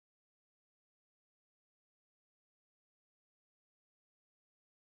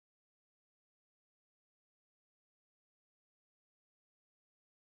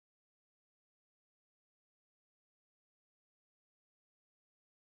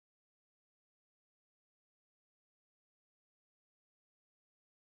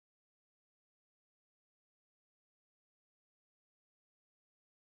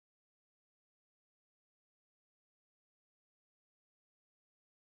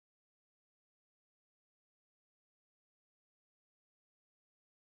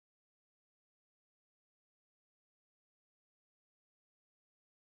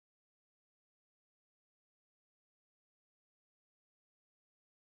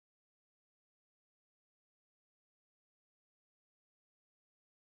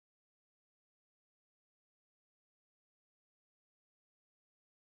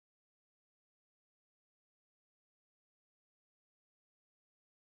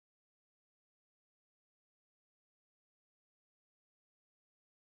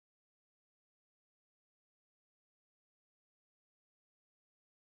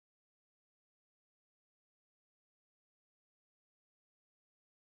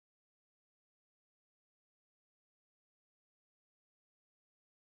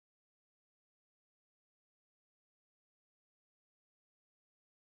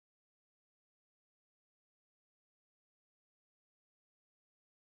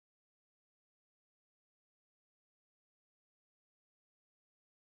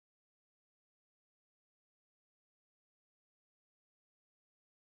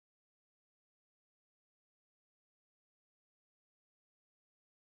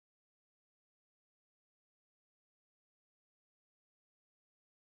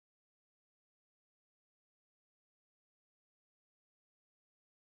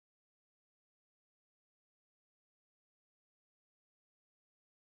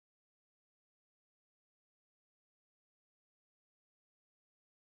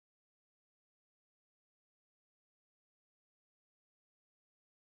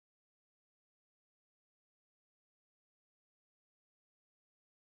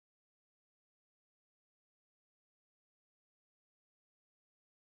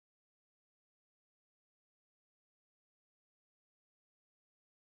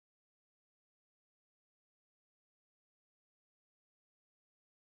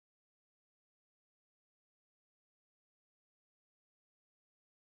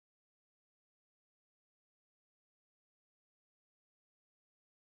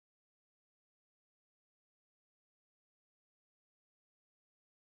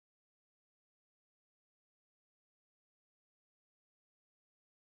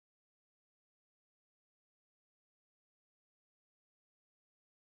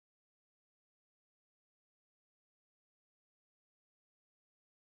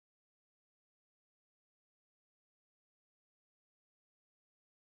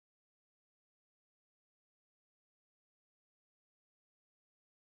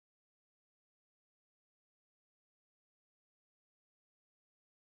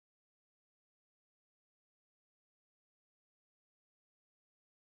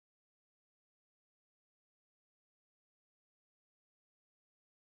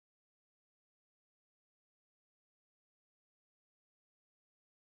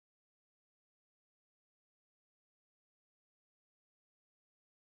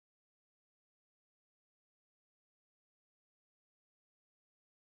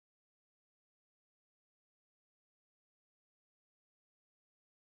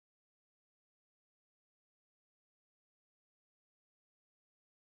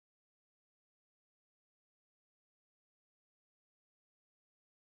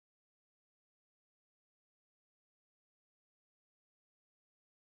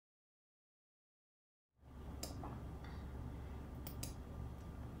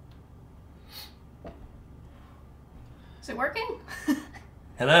it working?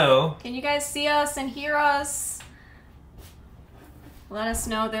 Hello. Can you guys see us and hear us? Let us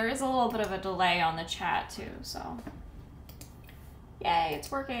know. There is a little bit of a delay on the chat too, so. Yay, it's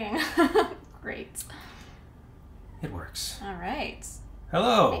working. Great. It works. All right.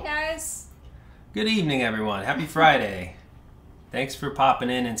 Hello. Hey guys. Good evening, everyone. Happy Friday. Thanks for popping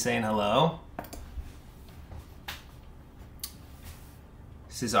in and saying hello.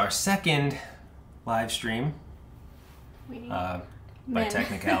 This is our second live stream. By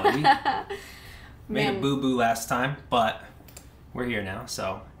technicality. Made a boo-boo last time, but we're here now,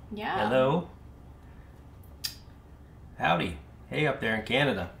 so. Yeah. Hello. Howdy. Hey up there in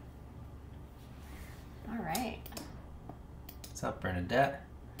Canada. All right. What's up, Bernadette?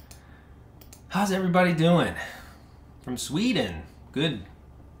 How's everybody doing? From Sweden. Good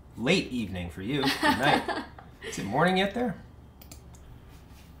late evening for you. Good night. Is it morning yet there?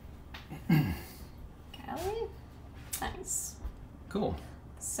 Callie? Nice. Cool.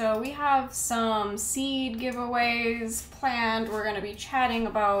 So we have some seed giveaways planned. We're going to be chatting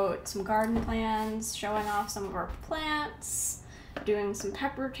about some garden plans, showing off some of our plants, doing some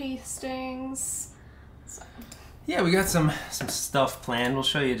pepper tastings. So. Yeah, we got some stuff planned. We'll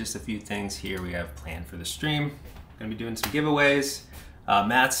show you just a few things here we have planned for the stream. Gonna be doing some giveaways.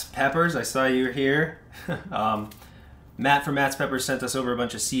 Matt's Peppers, I saw you were here. Matt from Matt's Peppers sent us over a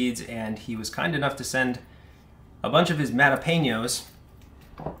bunch of seeds, and he was kind enough to send a bunch of his Matapenos.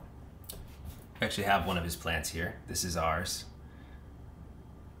 We actually have one of his plants here. This is ours.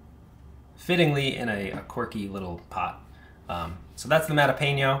 Fittingly in a quirky little pot. So that's the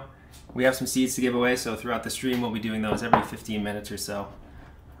Matapeno. We have some seeds to give away, so throughout the stream we'll be doing those every 15 minutes or so.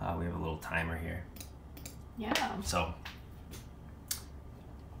 We have a little timer here. Yeah. So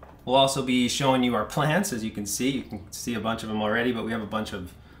we'll also be showing you our plants, as you can see. You can see a bunch of them already, but we have a bunch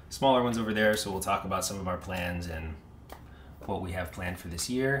of smaller ones over there, so we'll talk about some of our plans and what we have planned for this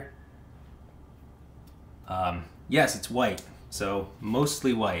year. Yes, it's white, so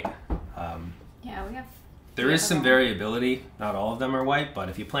mostly white. Yeah, we have. There is some variability. Not all of them are white, but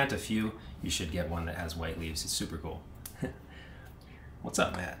if you plant a few, you should get one that has white leaves. It's super cool. What's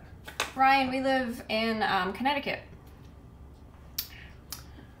up, Matt? Ryan, we live in Connecticut.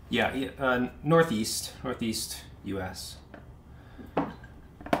 Yeah, northeast U.S.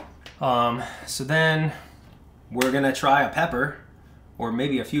 So then we're gonna try a pepper, or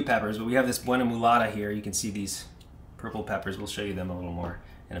maybe a few peppers, but we have this Buena Mulata here. You can see these purple peppers. We'll show you them a little more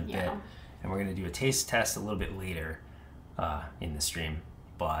in a bit. And we're gonna do a taste test a little bit later in the stream.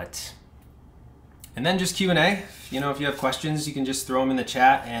 And then just Q&A. You know, if you have questions, you can just throw them in the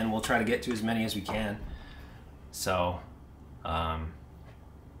chat and we'll try to get to as many as we can. So,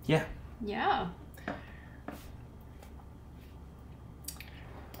 yeah. Yeah.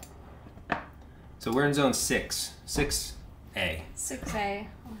 So we're in zone 6, 6A. 6A.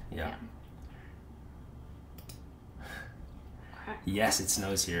 Yeah. Yes, it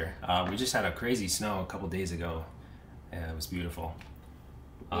snows here. We just had a crazy snow a couple days ago. It was beautiful.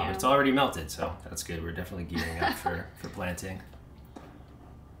 Yeah. It's already melted, so that's good. We're definitely gearing up for planting.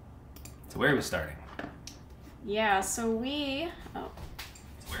 So where are we starting? Yeah, so we're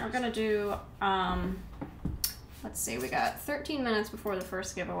gonna do, let's see, we got 13 minutes before the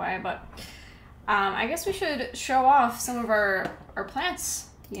first giveaway, but I guess we should show off some of our plants,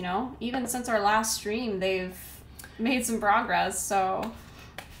 you know? Even since our last stream, they've made some progress, so.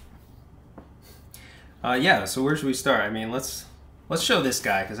 Yeah, so where should we start? I mean, let's show this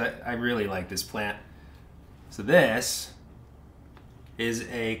guy, because I really like this plant. So this is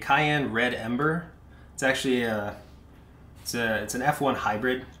a Cayenne Red Ember. It's actually it's an F1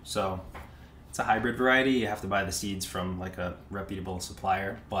 hybrid, so it's a hybrid variety. You have to buy the seeds from like a reputable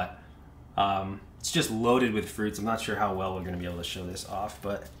supplier, but it's just loaded with fruits. I'm not sure how well we're going to be able to show this off,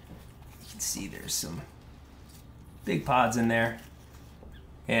 but you can see there's some big pods in there,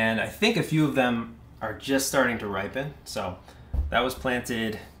 and I think a few of them are just starting to ripen. So that was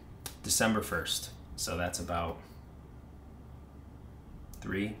planted December 1st, so that's about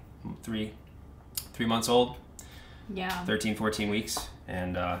three months old. Yeah. 13, 14 weeks,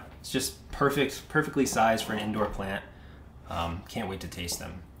 and it's just perfectly sized for an indoor plant. Can't wait to taste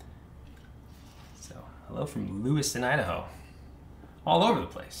them. So hello from Lewiston, Idaho. All over the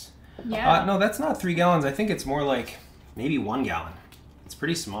place. Yeah. No, that's not 3 gallons. I think it's more like maybe 1 gallon. It's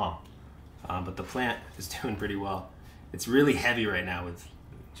pretty small, but the plant is doing pretty well. It's really heavy right now, with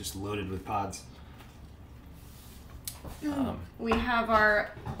just loaded with pods. We have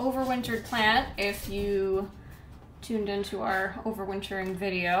our overwintered plant, if you tuned into our overwintering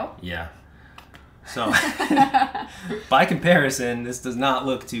video. Yeah. So, by comparison, this does not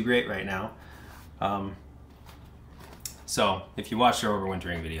look too great right now. So if you watched our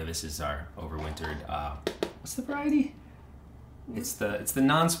overwintering video, this is our overwintered, what's the variety? It's the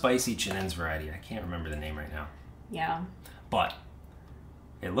non-spicy Chinense variety. I can't remember the name right now. Yeah. But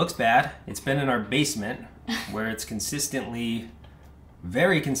it looks bad. It's been in our basement where it's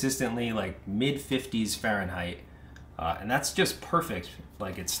very consistently like mid-50s Fahrenheit. And that's just perfect.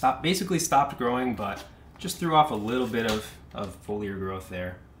 Like it basically stopped growing, but just threw off a little bit of foliar growth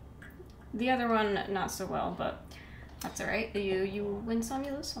there. The other one, not so well, but that's all right. You win some,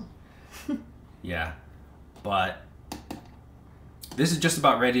 you lose some. Yeah, but this is just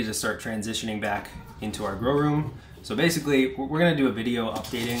about ready to start transitioning back into our grow room. So basically, we're going to do a video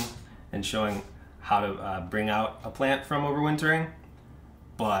updating and showing how to bring out a plant from overwintering.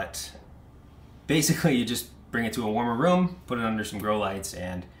 But basically, you just bring it to a warmer room, put it under some grow lights,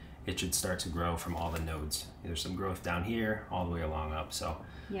 and it should start to grow from all the nodes. There's some growth down here all the way along up. So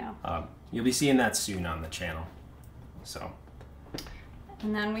yeah, you'll be seeing that soon on the channel. So.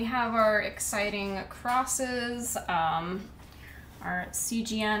 And then we have our exciting crosses. Our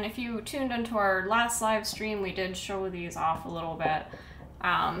CGN, if you tuned into our last live stream, we did show these off a little bit.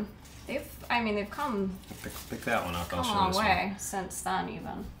 They've come pick that one up. I'll show a long this way one. Since then,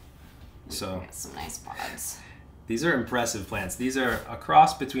 even. So we got some nice pods. These are impressive plants. These are a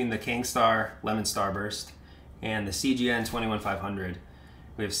cross between the Kingstar Lemon Starburst and the CGN 21500.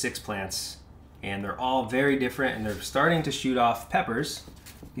 We have 6 plants, and they're all very different, and they're starting to shoot off peppers.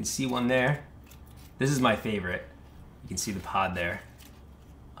 You can see one there. This is my favorite. You can see the pod there.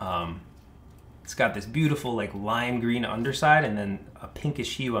 It's got this beautiful like lime green underside and then a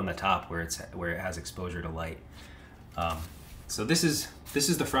pinkish hue on the top where it has exposure to light. So this is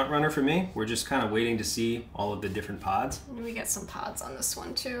the front runner for me. We're just kind of waiting to see all of the different pods. We get some pods on this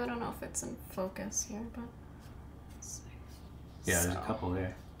one too. I don't know if it's in focus here, but yeah, there's a couple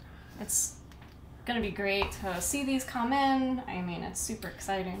there. It's gonna be great to see these come in. I mean, it's super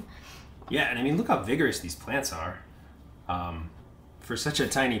exciting. Yeah, and I mean, look how vigorous these plants are. For such a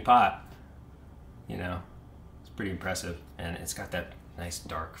tiny pot, you know, it's pretty impressive, and it's got that nice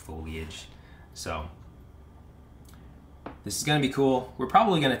dark foliage. So this is going to be cool. We're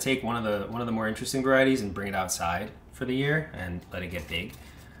probably going to take one of the more interesting varieties and bring it outside for the year and let it get big.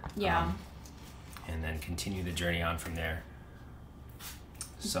 Yeah. And then continue the journey on from there.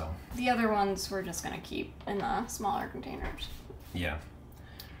 So the other ones we're just going to keep in the smaller containers. Yeah.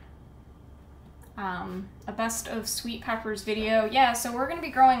 A best of sweet peppers video. Yeah, so we're going to be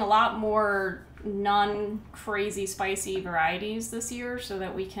growing a lot more non-crazy spicy varieties this year so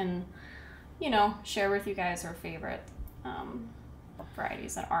that we can, you know, share with you guys our favorite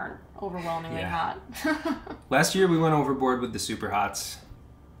varieties that aren't overwhelmingly hot. Last year we went overboard with the super hots,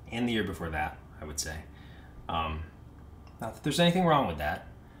 and the year before that, I would say. Not that there's anything wrong with that,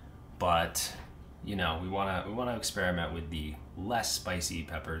 but you know, we want to experiment with the less spicy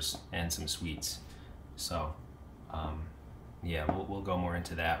peppers and some sweets. So yeah, we'll go more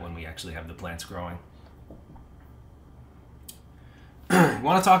into that when we actually have the plants growing.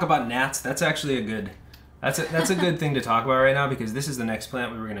 Want to talk about gnats? That's actually a good thing to talk about right now, because this is the next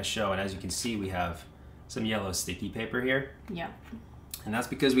plant we were going to show, and as you can see, we have some yellow sticky paper here. Yeah. And that's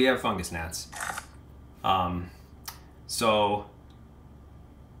because we have fungus gnats. So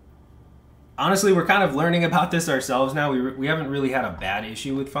honestly, we're kind of learning about this ourselves now. We haven't really had a bad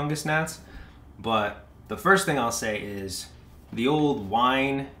issue with fungus gnats, but the first thing I'll say is the old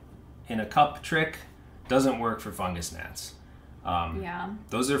wine in a cup trick doesn't work for fungus gnats. Yeah.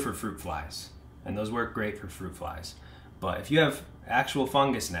 Those are for fruit flies, and those work great for fruit flies. But if you have actual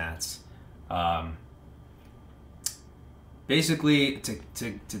fungus gnats, basically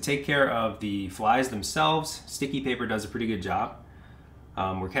to take care of the flies themselves, sticky paper does a pretty good job.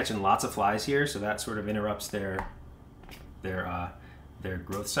 We're catching lots of flies here, so that sort of interrupts their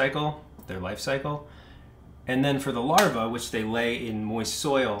growth cycle, their life cycle. And then for the larvae, which they lay in moist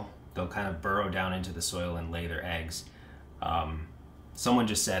soil, they'll kind of burrow down into the soil and lay their eggs. Someone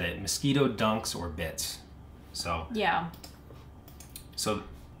just said it, mosquito dunks or bits. So yeah. So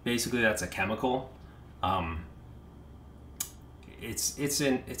basically that's a chemical. It's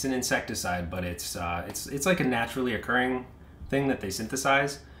an insecticide, but it's like a naturally occurring thing that they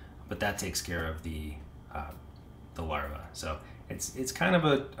synthesize, but that takes care of the larva. So it's kind of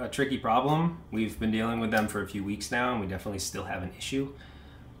a tricky problem. We've been dealing with them for a few weeks now, and we definitely still have an issue,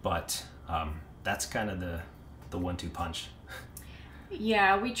 but that's kind of the 1-2 punch.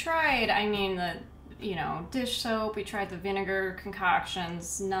 Yeah, we tried, I mean, the dish soap, we tried the vinegar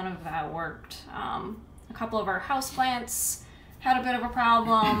concoctions, none of that worked. A couple of our houseplants had a bit of a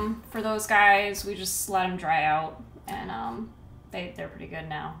problem. For those guys, we just let them dry out, and they're pretty good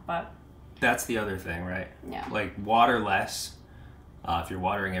now. But That's the other thing, right? Yeah. Like water less. If you're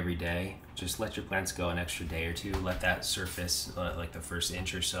watering every day, just let your plants go an extra day or two. Let that surface, like the first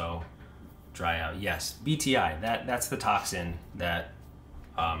inch or so, dry out. Yes, BTI. That's the toxin that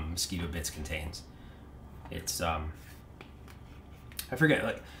mosquito bits contains. It's I forget,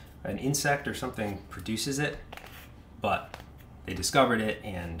 like an insect or something produces it, but they discovered it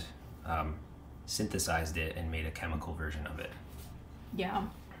and synthesized it and made a chemical version of it. Yeah.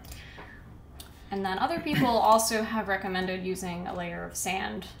 And then other people also have recommended using a layer of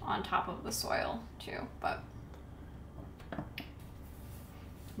sand on top of the soil too, but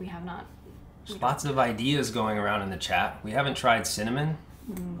we have not. There's lots of ideas going around in the chat. We haven't tried cinnamon.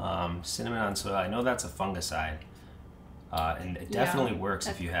 Cinnamon on soil. I know that's a fungicide, and it definitely works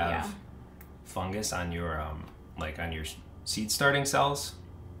if you have fungus on your like on your seed starting cells.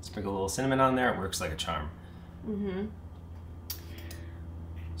 Sprinkle a little cinnamon on there. It works like a charm.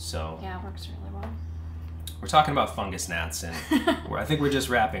 So yeah, it works really well. We're talking about fungus gnats, and I think we're just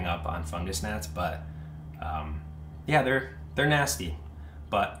wrapping up on fungus gnats, but yeah, they're nasty.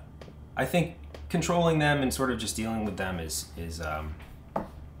 But I think controlling them and sort of just dealing with them is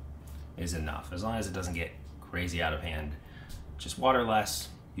enough, as long as it doesn't get crazy out of hand. Just water less,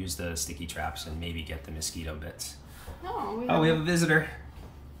 use the sticky traps, and maybe get the mosquito bits. Oh, we have a visitor.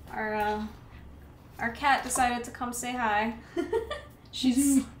 Our cat decided to come say hi.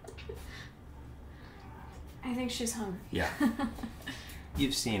 I think she's hungry. Yeah.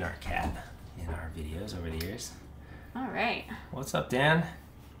 You've seen our cat in our videos over the years. All right. What's up, Dan?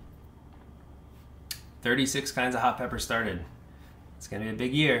 36 kinds of hot pepper started. It's gonna be a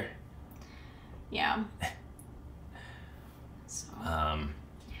big year. Yeah. So.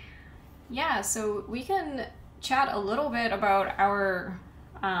 Yeah, so we can chat a little bit about our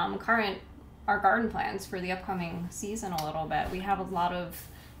garden plans for the upcoming season a little bit. We have a lot of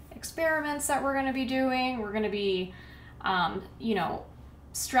experiments that we're going to be doing. We're going to be,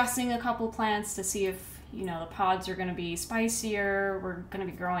 stressing a couple plants to see if, the pods are going to be spicier. We're going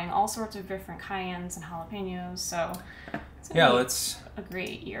to be growing all sorts of different cayennes and jalapenos. So it's a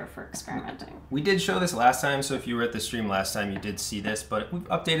great year for experimenting. We did show this last time, so if you were at the stream last time, you did see this, but we've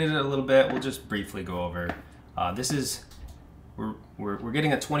updated it a little bit. We'll just briefly go over. This is, we're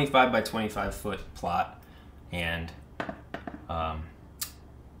getting a 25 by 25 foot plot, and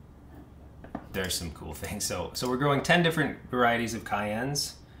there's some cool things. So we're growing 10 different varieties of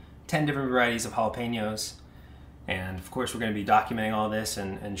cayennes, 10 different varieties of jalapenos, and of course we're going to be documenting all this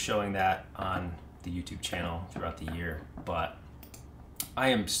and showing that on the YouTube channel throughout the year. But I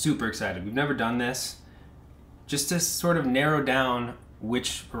am super excited. We've never done this, just to sort of narrow down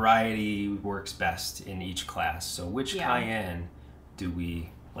which variety works best in each class. So which cayenne do we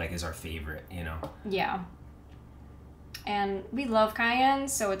like is our favorite, Yeah. And we love cayennes,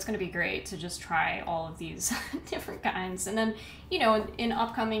 so it's going to be great to just try all of these different kinds. And then, in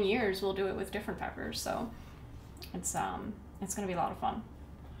upcoming years, we'll do it with different peppers. So it's going to be a lot of fun.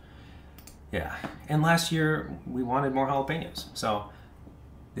 Yeah. And last year, we wanted more jalapenos. So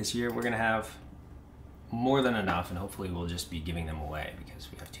this year, we're going to have more than enough, and hopefully we'll just be giving them away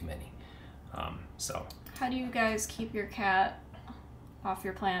because we have too many. How do you guys keep your cat off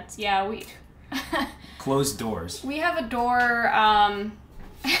your plants? Yeah, we... Closed doors. We have a door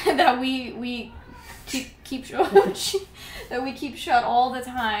that we keep shut that we keep shut all the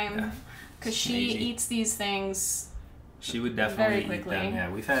time because she eats these things. She would definitely eat them.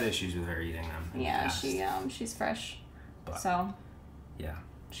 Yeah, we've had issues with her eating them. Yeah, she's fresh. So yeah,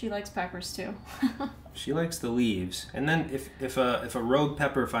 she likes peppers too. She likes the leaves, and then if a rogue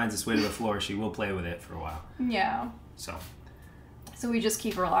pepper finds its way to the floor, she will play with it for a while. Yeah. So we just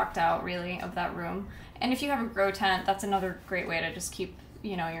keep her locked out, really, of that room. And if you have a grow tent, that's another great way to just keep,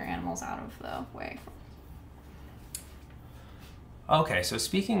 your animals out of the way. Okay, so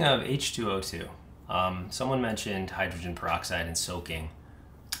speaking of H2O2, someone mentioned hydrogen peroxide and soaking.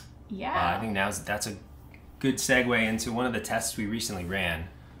 Yeah. I think that's a good segue into one of the tests we recently ran.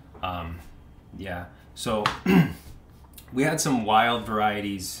 So we had some wild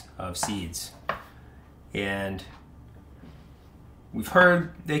varieties of seeds, and we've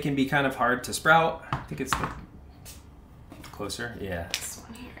heard they can be kind of hard to sprout. I think it's the closer. Yeah. This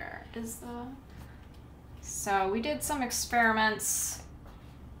one here is the... So we did some experiments.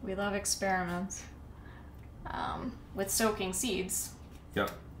 We love experiments. With soaking seeds.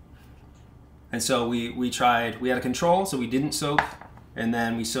 Yep. And so we tried, we had a control, so we didn't soak, and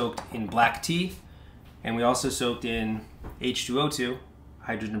then we soaked in black tea, and we also soaked in H2O2,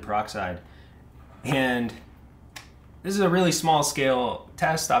 hydrogen peroxide. And this is a really small scale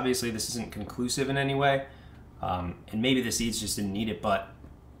test. Obviously, this isn't conclusive in any way, and maybe the seeds just didn't need it, but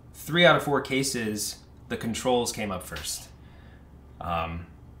 3 out of 4 cases, the controls came up first.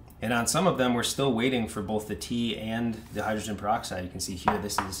 And on some of them, we're still waiting for both the tea and the hydrogen peroxide. You can see here,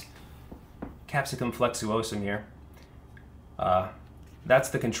 this is Capsicum flexuosum here. That's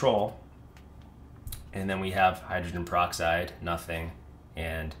the control. And then we have hydrogen peroxide, nothing,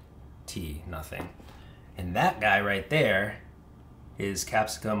 and tea, nothing. And that guy right there is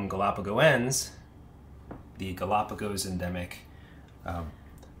Capsicum galapagoense, the Galapagos endemic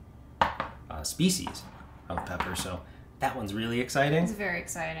species of pepper. So that one's really exciting. It's very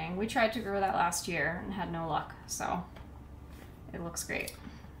exciting. We tried to grow that last year and had no luck, so it looks great.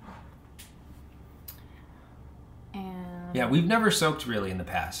 And yeah, we've never soaked really in the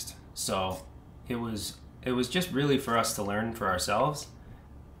past, so it was just really for us to learn for ourselves.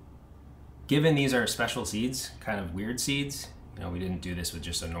 Given these are special seeds, kind of weird seeds, you know, we didn't do this with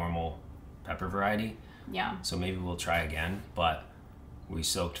just a normal pepper variety. Yeah. So maybe we'll try again, but we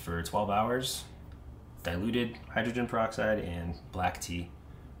soaked for 12 hours, diluted hydrogen peroxide and black tea,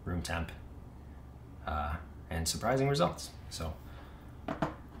 room temp, and surprising results. So.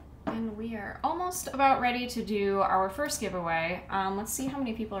 And we are almost about ready to do our first giveaway. Let's see how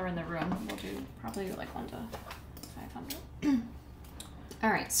many people are in the room. We'll do probably like 1 to 500. All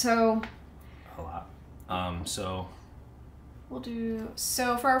right, so. A lot. So. We'll do,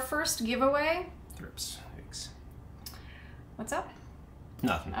 so for our first giveaway. Thrips. Thanks. What's up?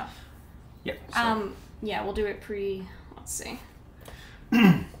 Nothing. Oh. Yeah. So. Yeah, we'll do it let's see.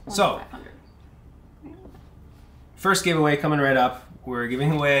 So. First giveaway coming right up. We're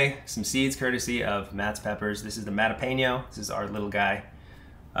giving away some seeds courtesy of Matt's Peppers. This is the Matapeno. This is our little guy.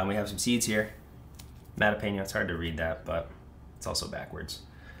 We have some seeds here. Matapeno, it's hard to read that, but it's also backwards.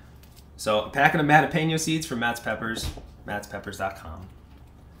 So a packet of Matapeno seeds from Matt's Peppers, mattspeppers.com.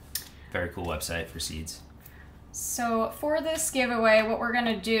 Very cool website for seeds. So for this giveaway, what we're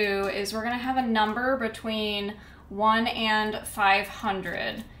gonna do is we're gonna have a number between 1 and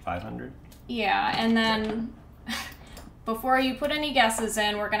 500. 500? Yeah, and then before you put any guesses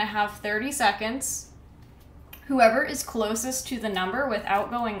in, we're gonna have 30 seconds. Whoever is closest to the number without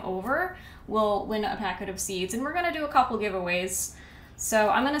going over will win a packet of seeds, and we're gonna do a couple giveaways. So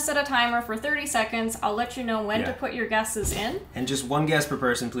I'm gonna set a timer for 30 seconds. I'll let you know when to put your guesses in. And just one guess per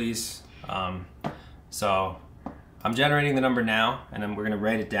person, please. So I'm generating the number now, and then we're gonna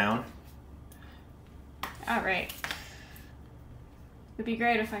write it down. All right. It'd be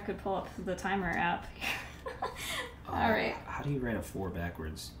great if I could pull up the timer app. All right. How do you write a 4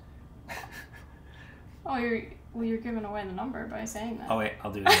 backwards? Oh, you're giving away the number by saying that. Oh wait,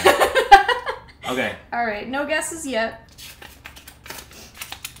 I'll do that. Okay. All right, no guesses yet.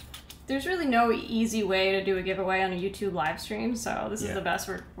 There's really no easy way to do a giveaway on a YouTube live stream, so this is the best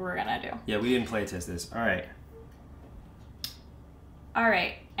we're gonna do. Yeah, we didn't play test this. All right. All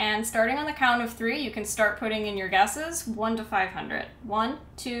right, and starting on the count of 3, you can start putting in your guesses, 1 to 500. 1,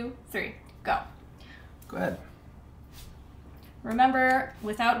 2, 3, go. Go ahead. Remember,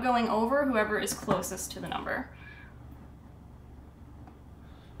 without going over, whoever is closest to the number.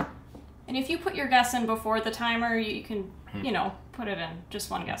 And if you put your guess in before the timer, you can, you know, put it in. Just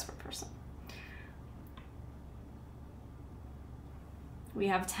one guess per person. We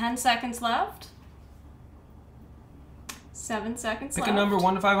have 10 seconds left. 7 seconds left. Pick a number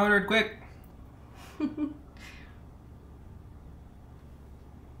 1 to 500, quick.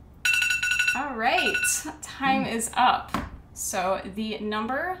 All right, time is up. So the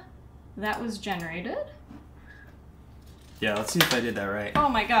number that was generated. Yeah, let's see if I did that right. Oh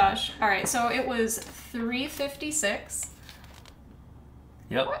my gosh. All right, so it was 356.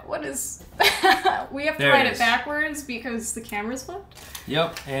 Yep. What is... we have to write it backwards because the camera's flipped?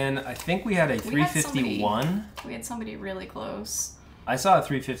 Yep, and I think we had a 351. We had somebody really close. I saw a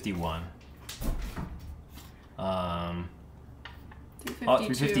 351. 352. Oh,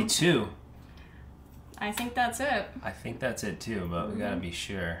 352. I think that's it. I think that's it too, but we gotta be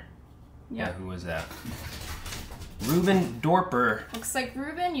sure. Yep. Yeah, who was that? Ruben Dorper. Looks like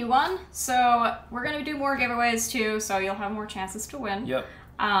Ruben, you won. So we're gonna do more giveaways too, so you'll have more chances to win. Yep.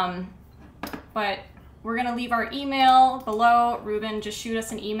 But we're gonna leave our email below. Ruben, just shoot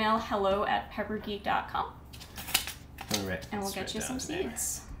us an email, hello@peppergeek.com. All right. And we'll get you some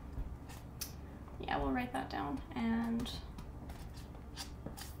seeds. Yeah, we'll write that down. And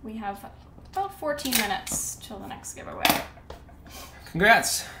we have about 14 minutes till the next giveaway.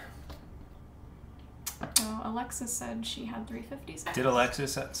 Congrats. So Alexis said she had 356. Did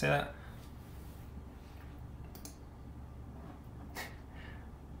Alexis say that?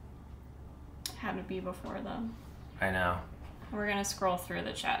 Had to be before the... I know. We're gonna scroll through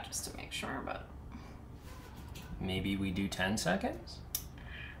the chat just to make sure, but... Maybe we do 10 seconds?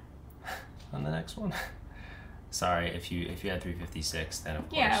 on the next one. Sorry, if you had 356, then of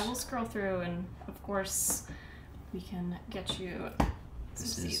course. Yeah, we'll scroll through, and of course, we can get you some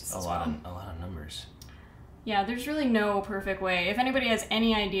This seats is a as lot well. of numbers. Yeah, there's really no perfect way. If anybody has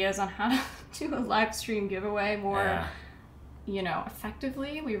any ideas on how to do a live stream giveaway more, you know,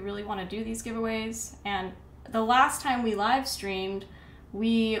 effectively, we really want to do these giveaways. And the last time we live streamed,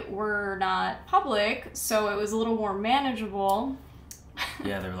 we were not public, so it was a little more manageable.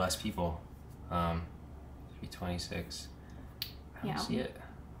 Yeah, there were less people. 326. I don't see it.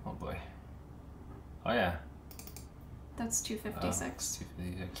 Oh boy. Oh yeah. That's 256.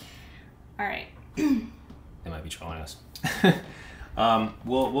 256. All right. They might be trolling us.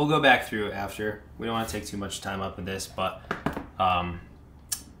 We'll go back through after. We don't want to take too much time up with this, but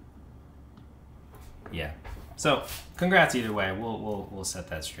yeah. So congrats either way. We'll set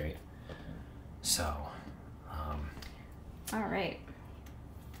that straight. So all right.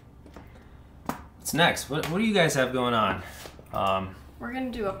 what's next? What do you guys have going on? We're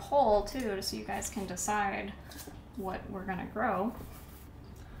gonna do a poll too, so you guys can decide what we're gonna grow.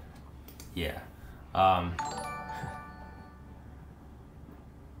 Yeah. Oh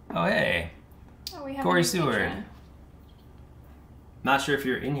hey. Oh, we have Corey a new Seward. patron. Not sure if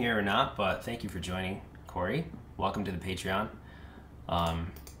you're in here or not, but thank you for joining, Corey. Welcome to the Patreon.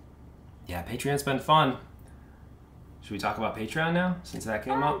 Yeah, Patreon's been fun. Should we talk about Patreon now, since that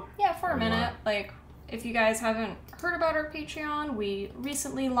came up? Yeah, for Or a do you minute. wanna- Like, if you guys haven't heard about our Patreon, we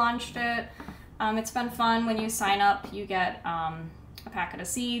recently launched it. It's been fun. When you sign up, you get a packet of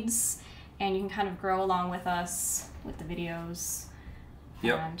seeds, and you can kind of grow along with us with the videos.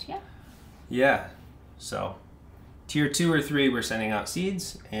 Yep. And yeah. Yeah. So, tier 2 or 3, we're sending out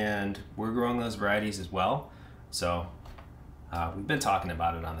seeds, and we're growing those varieties as well. So, we've been talking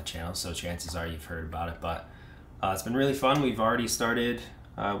about it on the channel, so chances are you've heard about it. But it's been really fun. We've already started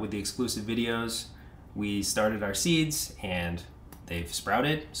with the exclusive videos. We started our seeds, and they've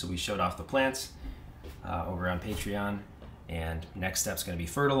sprouted. So we showed off the plants over on Patreon. And next step's going to be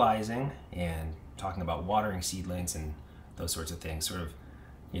fertilizing and talking about watering seedlings and those sorts of things. Sort of,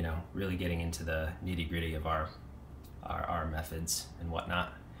 you know, really getting into the nitty-gritty of our methods and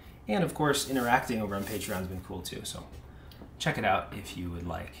whatnot. And of course, interacting over on Patreon's been cool too. So check it out if you would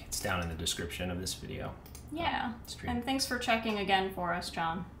like. It's down in the description of this video. Yeah. Stream. And thanks for checking again for us,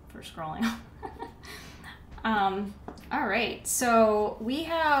 John, for scrolling. All right. So we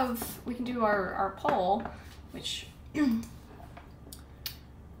can do our poll, which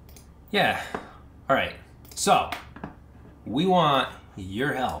Yeah. All right. So we want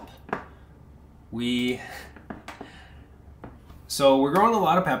your help. So we're growing a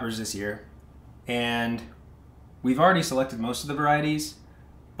lot of peppers this year, and we've already selected most of the varieties,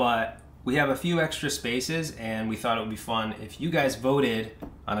 but we have a few extra spaces, and we thought it would be fun if you guys voted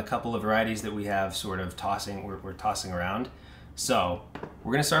on a couple of varieties that we have sort of we're tossing around. So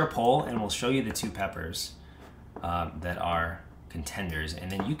we're gonna start a poll, and we'll show you the 2 peppers that are contenders,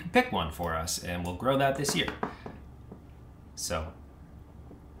 and then you can pick one for us, and we'll grow that this year. So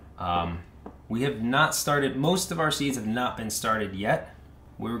we have not started, most of our seeds have not been started yet.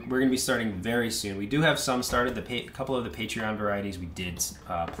 We're going to be starting very soon. We do have some started. A couple of the Patreon varieties we did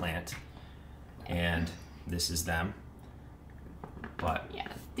plant, and this is them. But yeah,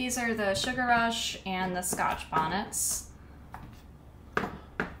 these are the Sugar Rush and the Scotch Bonnets,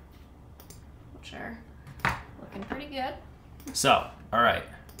 which are looking pretty good. so, all right.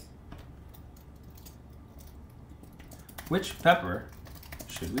 Which pepper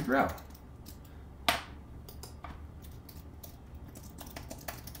should we grow?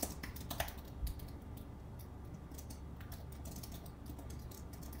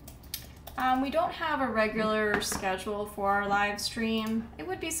 We don't have a regular schedule for our live stream. It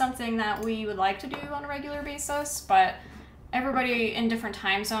would be something that we would like to do on a regular basis, but everybody in different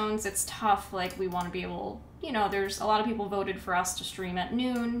time zones, it's tough. Like, we want to be able, you know, there's a lot of people voted for us to stream at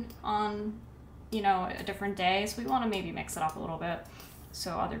noon on, you know, a different day, so we want to maybe mix it up a little bit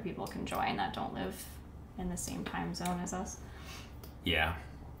so other people can join that don't live in the same time zone as us. Yeah.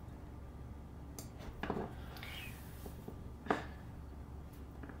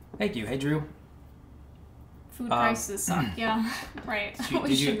 Thank you. Hey, Drew. Food prices suck. Yeah, right.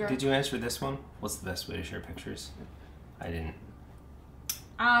 Did you answer this one? What's the best way to share pictures? I didn't.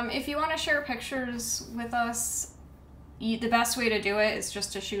 If you want to share pictures with us, the best way to do it is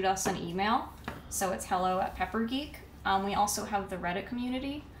just to shoot us an email. So it's hello@peppergeek. We also have the Reddit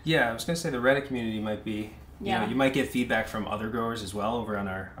community. Yeah, I was going to say the Reddit community might be, you know, you might get feedback from other growers as well over on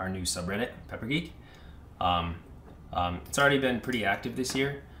our new subreddit, PepperGeek. It's already been pretty active this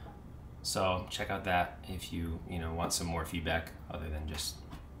year, so check out that if you want some more feedback other than just,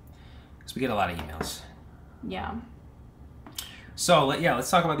 we get a lot of emails. Yeah. So yeah, let's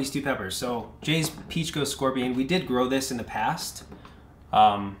talk about these two peppers. So Jay's Peach Ghost Scorpion, we did grow this in the past.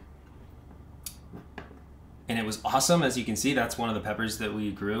 And it was awesome. As you can see, that's one of the peppers that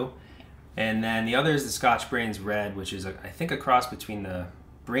we grew. And then the other is the Scotch Brains Red, which is, I think, a cross between the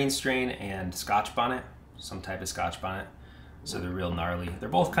Brain strain and Scotch Bonnet, some type of Scotch Bonnet. So they're real gnarly. They're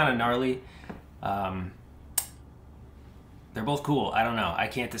both kind of gnarly. They're both cool. I don't know. I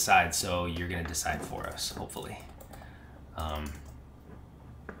can't decide, so you're going to decide for us, hopefully.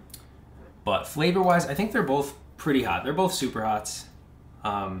 But flavor-wise, I think they're both pretty hot. They're both super hots.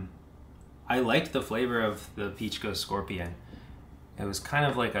 I liked the flavor of the Peach Ghost Scorpion. It was kind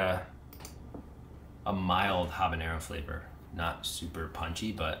of like a mild habanero flavor. Not super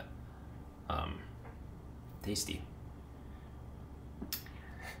punchy, but tasty.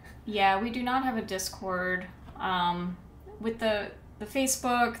 Yeah, we do not have a Discord. With the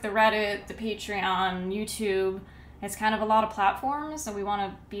Facebook, the Reddit, the Patreon, YouTube, it's kind of a lot of platforms, and we want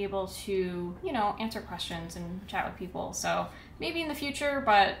to be able to, you know, answer questions and chat with people. So maybe in the future,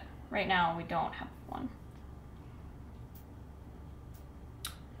 but right now we don't have one.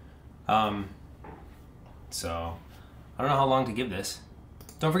 So I don't know how long to give this.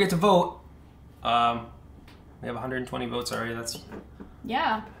 Don't forget to vote. We have 120 votes already. That's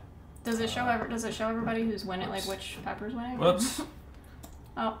yeah. Does it show everybody who's winning, like which pepper's winning? Whoops.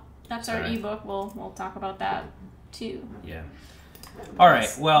 Oh, that's our ebook. We'll talk about that too. Yeah. All right.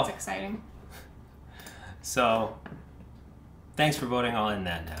 Well, that's exciting. So, thanks for voting. I'll end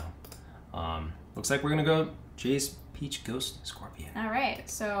that now. Looks like we're gonna go Jay's Peach Ghost Scorpion. All right.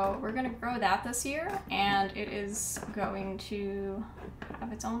 So we're gonna grow that this year, and it is going to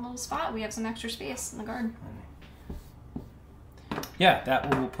have its own little spot. We have some extra space in the garden. Yeah,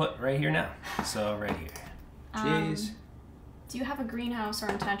 that we'll put right here now. So right here. Jay's. Do you have a greenhouse or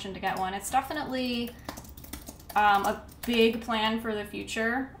intention to get one? It's definitely a big plan for the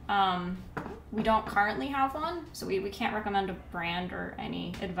future. We don't currently have one, so we can't recommend a brand or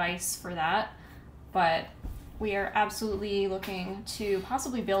any advice for that. But we are absolutely looking to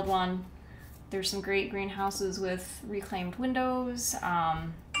possibly build one. There's some great greenhouses with reclaimed windows. Yeah.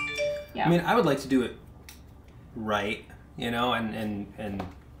 I mean, I would like to do it right, you know, and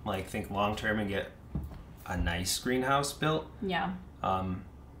like think long term and get a nice greenhouse built. Yeah.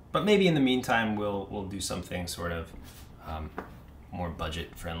 But maybe in the meantime we'll do something sort of more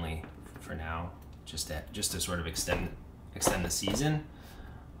budget friendly for now, just to sort of extend the season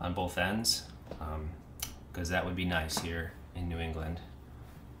on both ends, because that would be nice here in New England.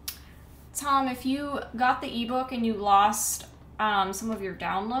 Tom, if you got the ebook and you lost some of your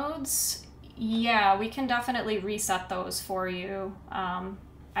downloads, yeah, we can definitely reset those for you.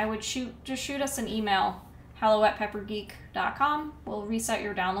 I would just shoot us an email, hello@peppergeek.com. We'll reset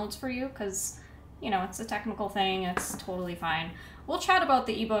your downloads for you because, you know, it's a technical thing. It's totally fine. We'll chat about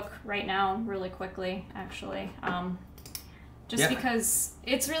the ebook right now really quickly, actually. Because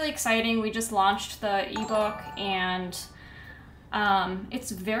it's really exciting. We just launched the ebook, and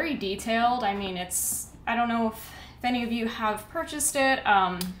it's very detailed. I mean, I don't know if any of you have purchased it.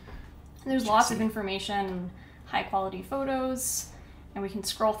 There's lots of information, high quality photos, and we can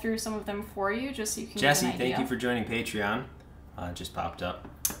scroll through some of them for you just so you can Jesse, get an idea. thank you for joining Patreon. Just popped up.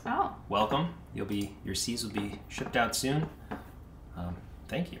 Oh. Welcome. Your seeds will be shipped out soon.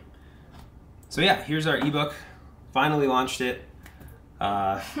 Thank you. So yeah, here's our ebook. Finally launched it.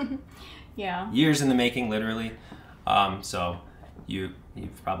 Yeah. Years in the making, literally. So you've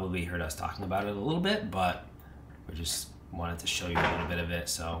probably heard us talking about it a little bit, but we just wanted to show you a little bit of it.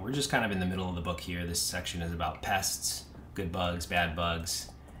 So we're just kind of in the middle of the book here. This section is about pests, good bugs, bad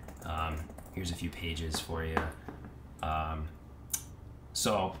bugs. Here's a few pages for you.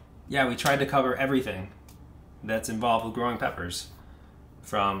 So yeah, we tried to cover everything that's involved with growing peppers,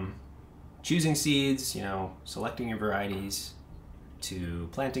 from choosing seeds, you know, selecting your varieties, to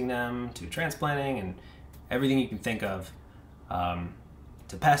planting them, to transplanting, and everything you can think of,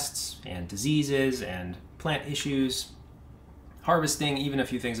 to pests and diseases and plant issues, harvesting, even a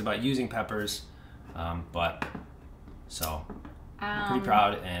few things about using peppers. Pretty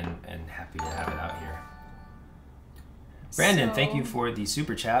proud and happy to have it out here. Brandon, thank you for the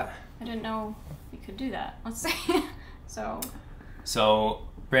super chat. I didn't know we could do that. Let's see. So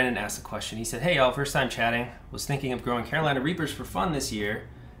Brandon asked a question. He said, "Hey y'all, first time chatting. Was thinking of growing Carolina Reapers for fun this year.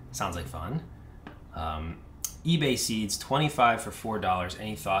 Sounds like fun. eBay seeds, 25 for $4.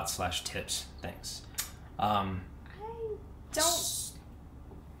 Any thoughts/tips? Thanks." I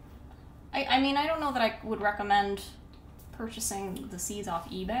don't know that I would recommend purchasing the seeds off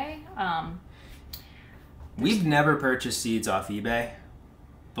eBay. We've never purchased seeds off eBay,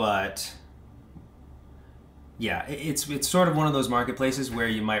 but yeah, it's sort of one of those marketplaces where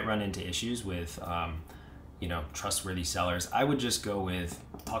you might run into issues with, you know, trustworthy sellers. I would just go with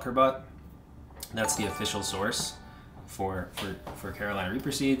Puckerbutt. That's the official source for Carolina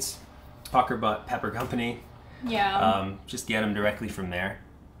Reaper seeds. Puckerbutt Pepper Company. Yeah. Just get them directly from there.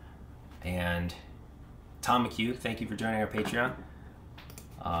 And Tom McHugh, thank you for joining our Patreon.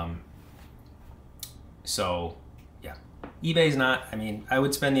 So, yeah, eBay's not. I mean, I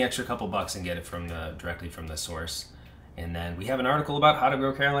would spend the extra couple bucks and get it from directly from the source. And then we have an article about how to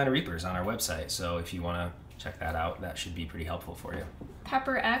grow Carolina Reapers on our website. So if you want to check that out, that should be pretty helpful for you.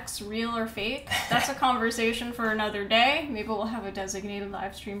 Pepper X, real or fake? That's a conversation for another day. Maybe we'll have a designated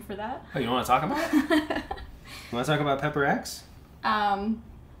live stream for that. Oh, you want to talk about it? You want to talk about Pepper X?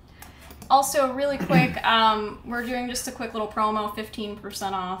 Also, really quick, we're doing just a quick little promo,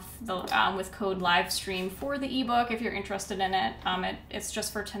 15% off with code Livestream for the ebook if you're interested in it. It's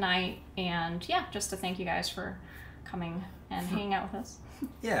just for tonight, and yeah, just to thank you guys for coming and hanging out with us.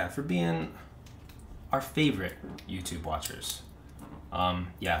 Yeah, for being our favorite YouTube watchers.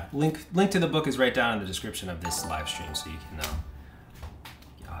 Yeah, link to the book is right down in the description of this live stream, so you can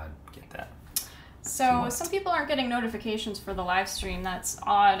get that. So some people aren't getting notifications for the live stream. That's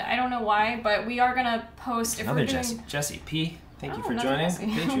odd. I don't know why, but we are gonna post if Another we're doing... Jesse P. Thank you for joining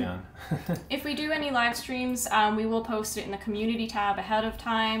Patreon. If we do any live streams, we will post it in the community tab ahead of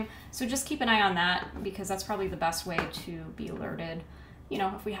time. So just keep an eye on that, because that's probably the best way to be alerted, you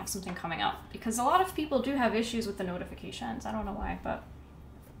know, if we have something coming up. Because a lot of people do have issues with the notifications. I don't know why, but...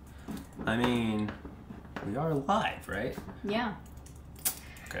 I mean, we are live, right? Yeah.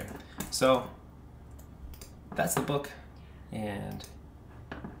 Okay. So, that's the book. And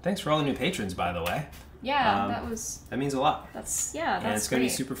thanks for all the new patrons, by the way. Yeah, that means a lot. And it's going to be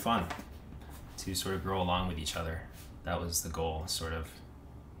super fun to sort of grow along with each other. That was the goal, sort of,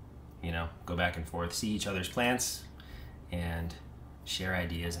 you know, go back and forth, see each other's plants, and share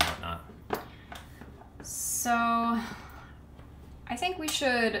ideas and whatnot. So, I think we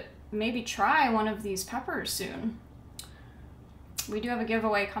should maybe try one of these peppers soon. We do have a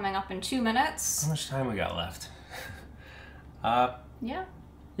giveaway coming up in 2 minutes. How much time we got left? Yeah.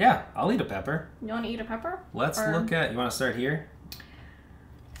 Yeah, I'll eat a pepper. You want to eat a pepper? Let's look at... You want to start here?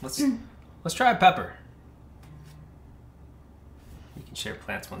 Let's try a pepper. We can share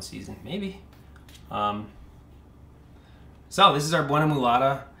plants one season, maybe. So this is our Buena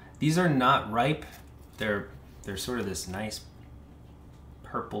Mulata. These are not ripe. They're sort of this nice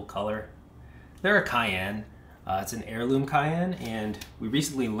purple color. They're a cayenne. It's an heirloom cayenne, and we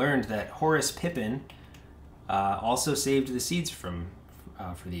recently learned that Horace Pippin also saved the seeds for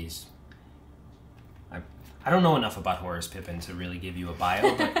these. I don't know enough about Horace Pippin to really give you a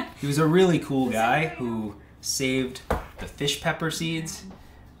bio, but he was a really cool guy who saved the fish pepper seeds,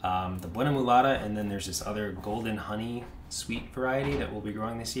 the Buena Mulata, and then there's this other golden honey sweet variety that we'll be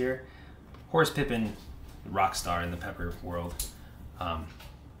growing this year. Horace Pippin, rock star in the pepper world.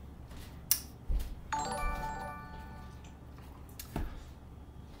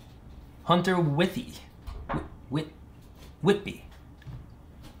 Hunter Whitby.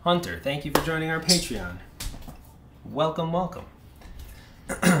 Hunter, thank you for joining our Patreon. Welcome, welcome.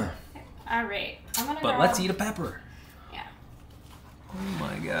 All right, But let's eat a pepper. Yeah. Oh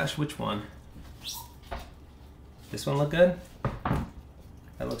my gosh, which one? This one look good?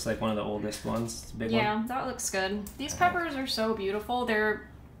 That looks like one of the oldest ones. It's a big one. Yeah, that looks good. These peppers are so beautiful. They're,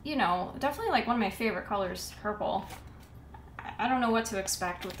 you know, definitely like one of my favorite colors, purple. I don't know what to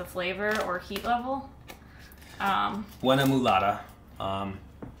expect with the flavor or heat level. Buena Mulata.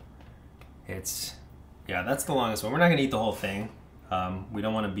 That's the longest one. We're not gonna eat the whole thing. We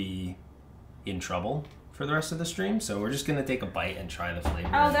don't want to be in trouble for the rest of the stream, so we're just gonna take a bite and try the flavor.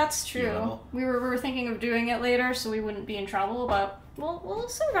 Oh, that's true. We were thinking of doing it later, so we wouldn't be in trouble, but we'll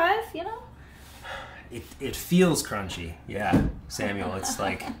survive, you know. It feels crunchy, yeah, Samuel. It's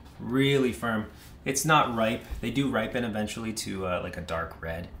like really firm. It's not ripe. They do ripen eventually to like a dark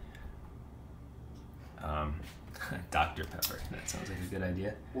red. Dr. Pepper. That sounds like a good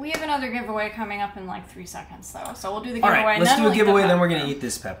idea. We have another giveaway coming up in like 3 seconds, though. So we'll do the giveaway. All right, let's do a giveaway, then we're going to eat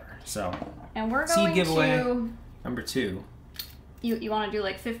this pepper. So, and we're going seed giveaway to... number 2. You want to do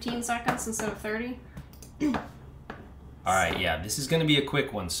like 15 seconds instead of 30? All right, yeah. This is going to be a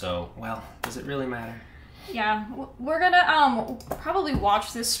quick one, so, well, does it really matter? Yeah, we're gonna probably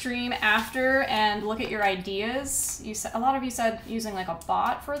watch this stream after and look at your ideas. A lot of you said using like a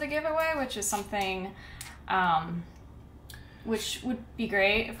bot for the giveaway, which is something which would be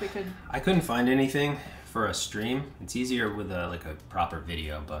great if we could. I couldn't find anything for a stream. It's easier with like a proper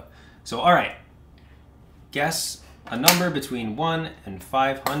video, but so all right. Guess a number between 1 and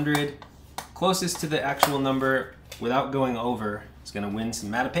 500 closest to the actual number without going over is going to win some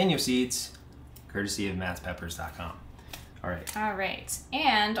jalapeno seeds, courtesy of mattspeppers.com. All right. All right.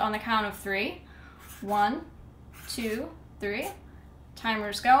 And on the count of 3, 1, 2, 3.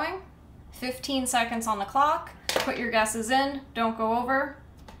 Timer's going. 15 seconds on the clock. Put your guesses in. Don't go over.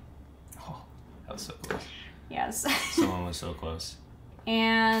 Oh, that was so close. Yes. Someone was so close.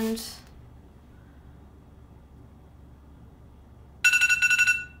 And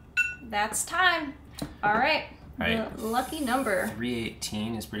that's time. All right. All right. The lucky number.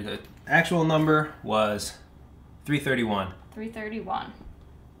 318 is pretty good. Actual number was 331. 331.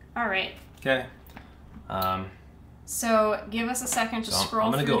 All right. Okay. So give us a second to scroll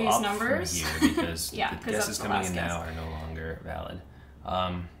I'm gonna through go these up numbers. From here because yeah, the guesses the coming in guess. now are no longer valid.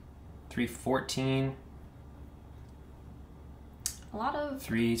 314. A lot of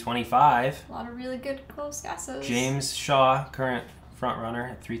 325. A lot of really good close guesses. James Shaw, current front runner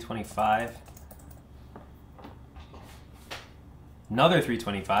at 325. Another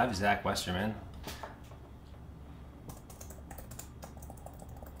 325, Zach Westerman.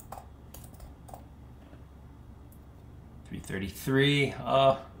 $333.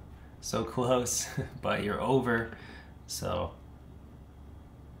 Oh, so close, but you're over. So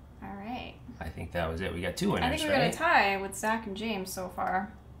All right. I think that was it. We got 2 winners, I think we got a tie with Zach and James so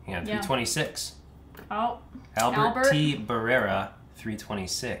far. Yeah, 326. Oh, Albert T. Barrera,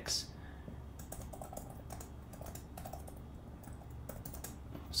 326.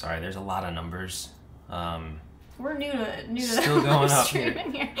 Sorry, there's a lot of numbers. We're new to Still going up here.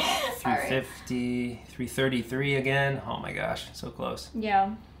 Here. 350, 333 again. Oh my gosh, so close.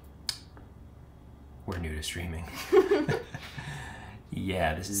 Yeah. We're new to streaming.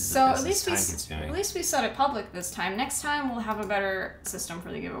 Yeah, this is So this is time-consuming. at least we set it public this time. Next time we'll have a better system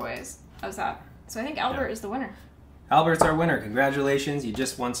for the giveaways. How's that? So I think Albert is the winner. Albert's our winner. Congratulations. You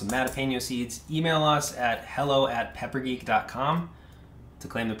just won some jalapeno seeds. Email us at hello@peppergeek.com to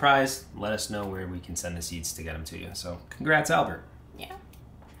claim the prize. Let us know where we can send the seeds to get them to you. So congrats, Albert. Yeah.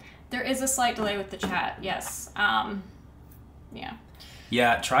 There is a slight delay with the chat. Yes. Yeah.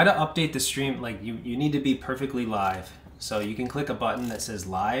 Yeah, try to update the stream. Like you need to be perfectly live. So you can click a button that says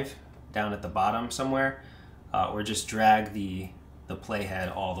live down at the bottom somewhere, or just drag the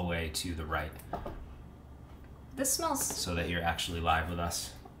playhead all the way to the right. This smells so that you're actually live with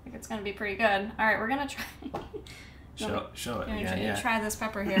us. like it's gonna be pretty good. All right, we're gonna try. Show it. Yeah. Try this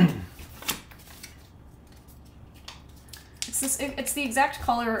pepper here. It's the exact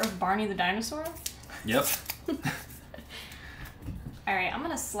color of Barney the dinosaur. Yep. All right, I'm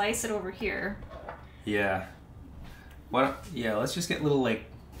gonna slice it over here. Yeah. Yeah, let's just get little like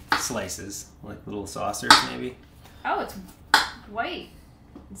slices, like little saucers maybe. Oh, it's white.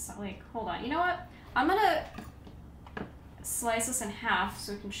 It's like, hold on. You know what? I'm gonna slice this in half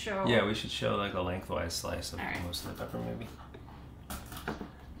so we can show. Yeah, we should show like a lengthwise slice of right. most of the pepper maybe.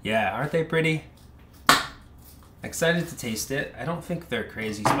 Yeah, aren't they pretty? Excited to taste it. I don't think they're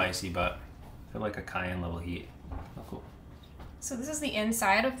crazy spicy, but they're like a cayenne level heat. Oh, cool. So this is the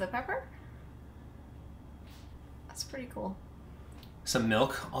inside of the pepper? That's pretty cool. Some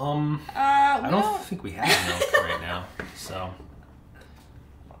milk. I don't think we have milk right now, so.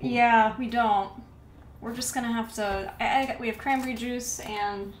 Yeah, we don't. We're just gonna have to. We have cranberry juice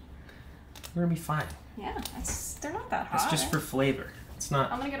and. We're gonna be fine. Yeah, they're not that hot. It's just for flavor. It's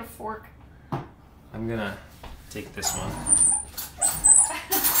not. I'm gonna get a fork. I'm gonna take this one.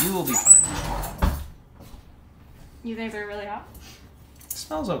 You will be fine. You think they're really hot? It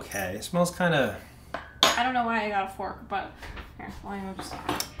smells okay. It smells kind of. I don't know why I got a fork, but here, I'll just.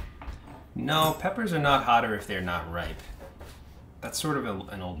 No, peppers are not hotter if they're not ripe. That's sort of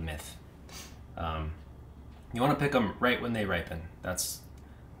an old myth. You want to pick them right when they ripen. That's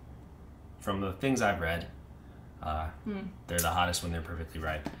from the things I've read. They're the hottest when they're perfectly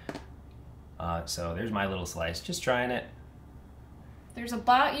ripe. So there's my little slice. Just trying it. There's a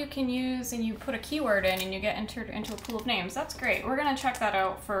bot you can use, and you put a keyword in, and you get entered into a pool of names. That's great. We're gonna check that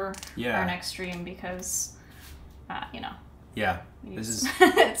out for our next stream because, you know. Yeah, this is.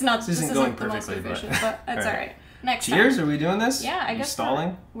 It's not. This isn't going perfectly, but that's all right. Next Cheers! time. Are we doing this? Yeah, I guess.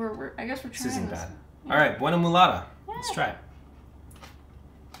 Stalling. I guess we're trying. This isn't this. bad. Yeah. All right, buena mulata. Yeah. Let's try it.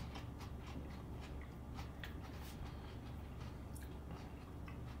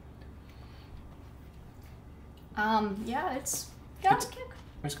 Yeah, it's got a kick.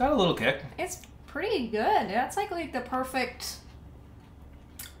 It's got a little kick. It's pretty good. That's like the perfect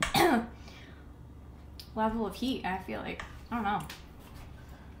level of heat, I feel like. I don't know.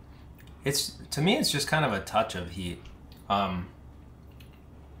 To me, it's just kind of a touch of heat. Don't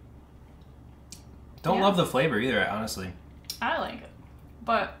love the flavor either, honestly. I like it,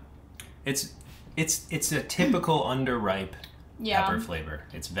 but It's a typical underripe Yeah. pepper flavor.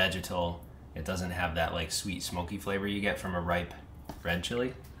 It's vegetal. It doesn't have that like sweet smoky flavor you get from a ripe red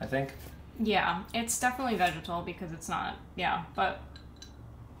chili, I think. Yeah, it's definitely vegetal because it's not. Yeah, but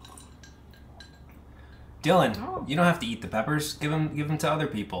Dylan, Oh. you don't have to eat the peppers. Give them to other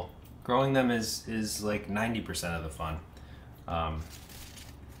people. Growing them is like 90% of the fun. how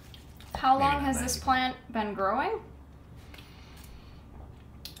Maybe long not has this 90%. plant been growing?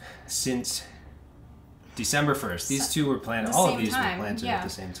 Since December 1st. These two were planted. the All of same these time, were planted yeah. at the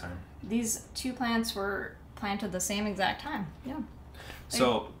same time. These two plants were planted the same exact time. Yeah.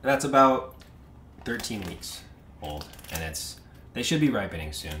 So that's about 13 weeks old, and they should be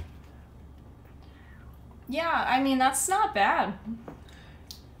ripening soon. Yeah, I mean, that's not bad.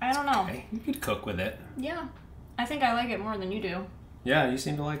 I don't know. Okay, you could cook with it. Yeah. I think I like it more than you do. Yeah, you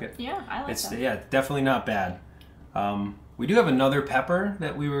seem to like it. Yeah, I like that. Yeah, definitely not bad. We do have another pepper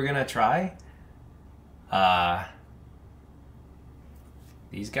that we were gonna try.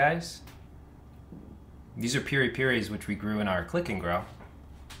 These guys. These are piri piris, which we grew in our click and grow.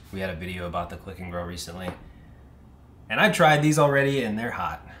 We had a video about the click and grow recently, and I've tried these already, and they're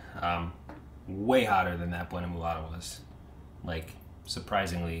hot. Way hotter than that Buena Mulata was. Like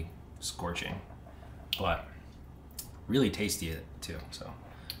surprisingly scorching, but really tasty too. So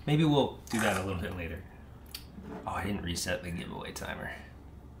maybe we'll do that a little bit later. Oh, I didn't reset the giveaway timer.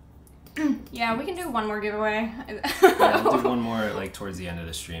 Yeah, we can do one more giveaway. Yeah, I'll do one more like towards the end of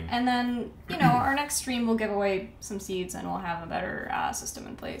the stream. And then, our next stream we'll give away some seeds and we'll have a better system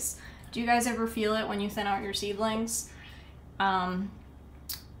in place. Do you guys ever feel it when you thin out your seedlings?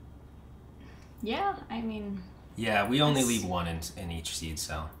 Yeah, I mean... Yeah, we only leave one in each seed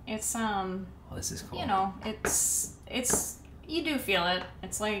cell. It's, Oh, this is cool. it's... You do feel it.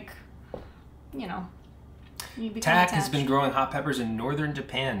 It's like, you become Tack has attached. been growing hot peppers in northern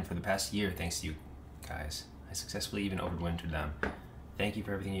Japan for the past year, thanks to you guys. I successfully even overwintered them. Thank you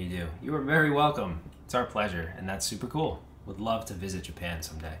for everything you do. You are very welcome. It's our pleasure, and that's super cool. Would love to visit Japan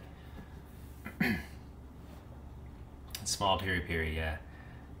someday. Small piri piri, yeah.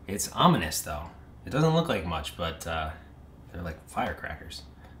 It's ominous, though. It doesn't look like much, but they're like firecrackers.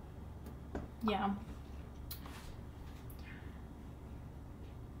 Yeah.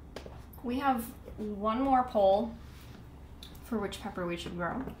 We have one more poll for which pepper we should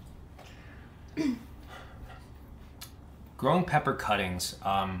grow. Growing pepper cuttings.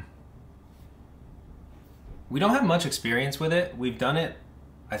 We don't have much experience with it. We've done it,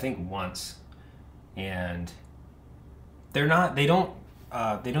 I think, once, and they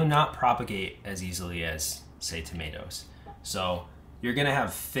do not propagate as easily as, say, tomatoes. So you're gonna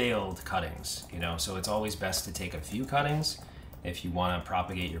have failed cuttings, So it's always best to take a few cuttings if you want to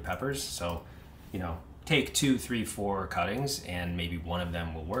propagate your peppers. So, take 2, 3, 4 cuttings, and maybe one of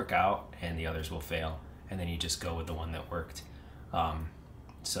them will work out, and the others will fail, and then you just go with the one that worked.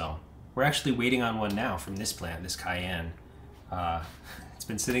 So we're actually waiting on one now from this plant, this cayenne. It's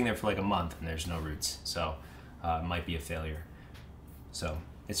been sitting there for like a month, and there's no roots, so it might be a failure. So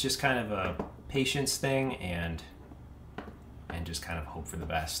it's just kind of a patience thing, and just kind of hope for the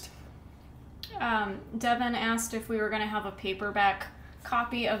best. Devin asked if we were going to have a paperback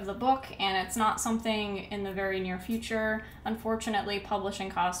copy of the book, and it's not something in the very near future. Unfortunately, publishing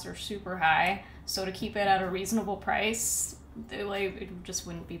costs are super high, so to keep it at a reasonable price, it just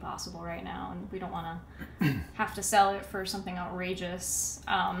wouldn't be possible right now, and we don't want to have to sell it for something outrageous.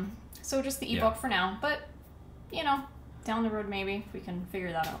 So just the ebook for now, but down the road maybe we can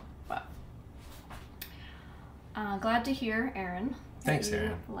figure that out. But glad to hear, Aaron. Thanks, that you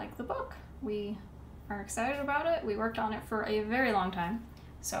Aaron. like the book. We are excited about it. We worked on it for a very long time,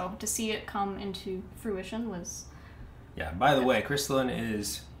 so to see it come into fruition was... Yeah, by the way, Crystalline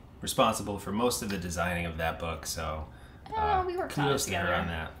is responsible for most of the designing of that book, so we worked on it kudos to her together. on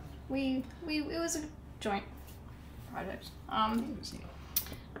that. It was a joint project. All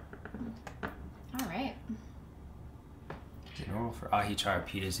right. Is it normal for ahi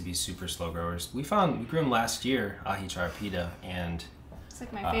charapitas to be super slow growers? We grew them last year, ahi charapita, and It's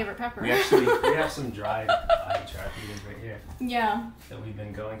like my favorite pepper. we have some dried ahi charapitas right here Yeah. that we've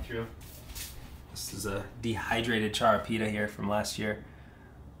been going through. This is a dehydrated charapita here from last year,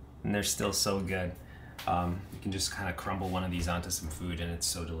 and they're still so good. You can just kind of crumble one of these onto some food, and it's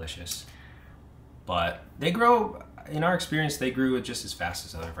so delicious. But they grow, in our experience, they grew just as fast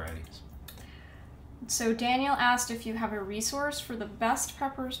as other varieties. So Daniel asked if you have a resource for the best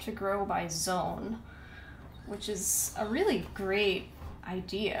peppers to grow by zone, which is a really great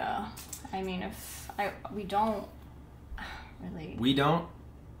idea. I mean, we don't really... We don't,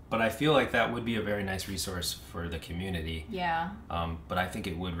 But I feel like that would be a very nice resource for the community. Yeah. But I think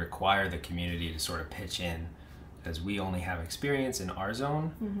it would require the community to sort of pitch in, because we only have experience in our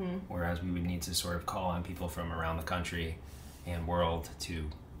zone, whereas we would need to sort of call on people from around the country and world to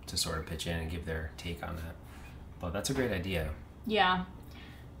sort of pitch in and give their take on that. But that's a great idea. Yeah.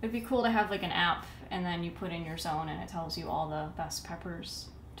 It'd be cool to have like an app, and then you put in your zone and it tells you all the best peppers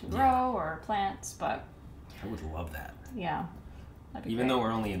to grow or plants. But I would love that. Yeah. Even though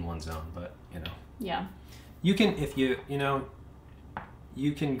we're only in one zone, but Yeah. You can, if you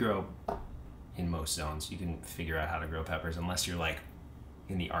can grow in most zones. You can figure out how to grow peppers, unless you're like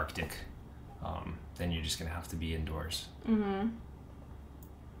in the Arctic. Then you're just gonna have to be indoors.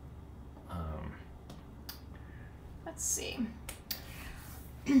 Let's see.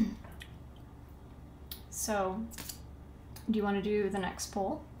 So, do you want to do the next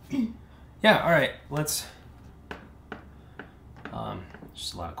poll? Yeah, all right. Let's.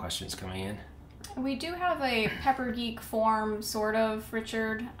 Just a lot of questions coming in. We do have a Pepper Geek forum, sort of,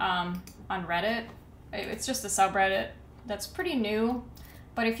 Richard, on Reddit. It's just a subreddit that's pretty new.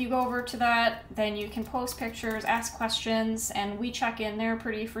 But if you go over to that, then you can post pictures, ask questions, and we check in there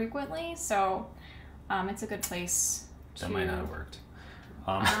pretty frequently. So it's a good place. That might not have worked.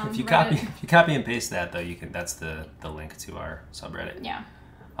 If you copy and paste that, though, you can. That's the link to our subreddit. Yeah.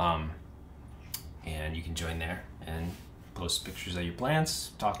 And you can join there and post pictures of your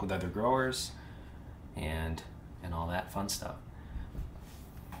plants, talk with other growers, and all that fun stuff.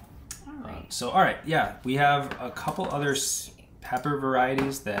 All right. All right, yeah, we have a couple other pepper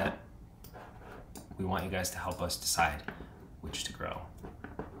varieties that we want you guys to help us decide which to grow.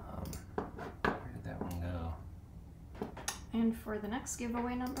 Where did that one go? And for the next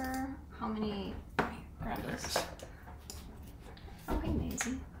giveaway number, how many? Grab this. Oh, hey,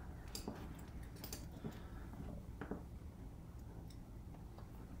 Maisie.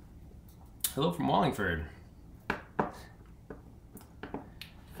 Hello from Wallingford.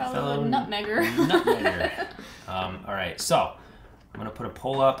 Fellow nutmegger. Nutmegger. All right, so I'm gonna put a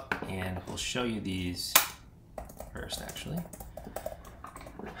poll up, and we'll show you these first, actually.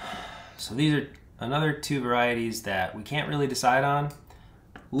 So these are another two varieties that we can't really decide on.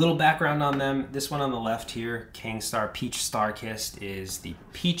 Little background on them. This one on the left here, King Star Peach Star Kissed, is the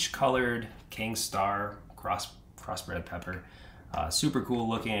peach-colored King Star crossbred pepper. Super cool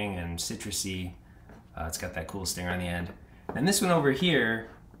looking and citrusy. It's got that cool stinger on the end. And this one over here,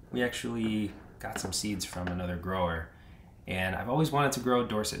 we actually got some seeds from another grower. And I've always wanted to grow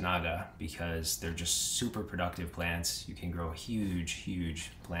Dorset Naga because they're just super productive plants. You can grow huge,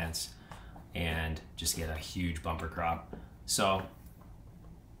 huge plants and just get a huge bumper crop. So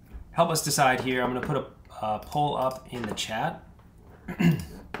help us decide here. I'm gonna put a poll up in the chat.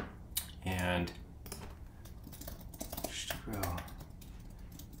 And just grow.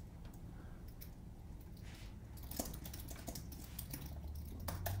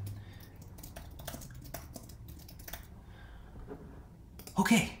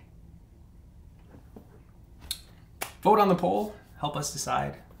 Okay. Vote on the poll. Help us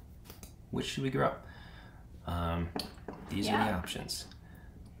decide which should we grow. These are the options.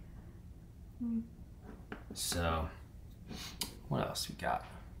 So, what else we got?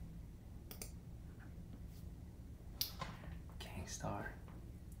 King Star.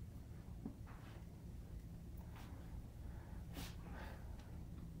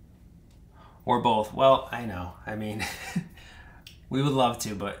 Or both. Well, I know. I mean, we would love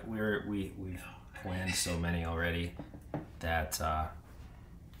to, but we've planned so many already that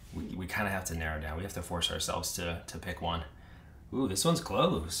we kind of have to narrow down. We have to force ourselves to pick one. Ooh, this one's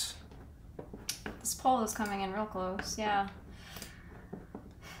close. This poll is coming in real close, yeah.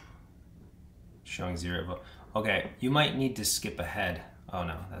 Showing 0 vote. Okay, you might need to skip ahead. Oh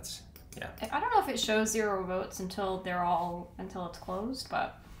no, that's, yeah. I don't know if it shows 0 votes until it's closed,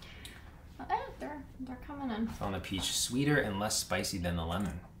 but they're coming in. It's on the peach, sweeter and less spicy than the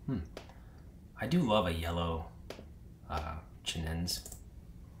lemon. I do love a yellow Chinense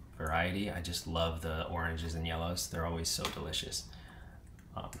variety. I just love the oranges and yellows. They're always so delicious.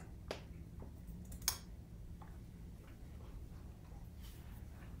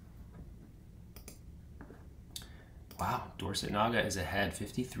 Wow, Dorset Naga is ahead,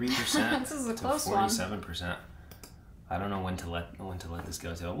 53% This is a to close 47%. one. I don't know when to let this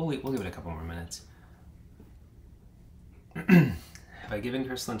go. So we'll give it a couple more minutes. Have I given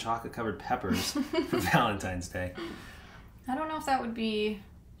Crystalline chocolate-covered peppers for Valentine's Day? I don't know if that would be...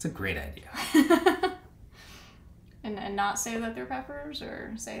 It's a great idea. and not say that they're peppers,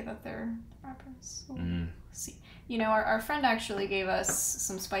 or say that they're peppers. We'll see. You know, our friend actually gave us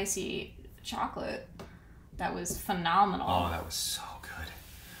some spicy chocolate that was phenomenal. Oh, that was so good.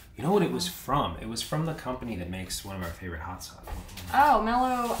 You know what it was from? It was from the company that makes one of our favorite hot sauce. Oh,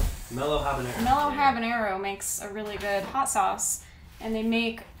 Mellow Habanero. Mellow Habanero makes a really good hot sauce, and they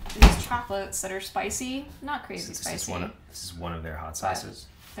make these chocolates that are spicy, not crazy spicy. This is one of their hot sauces.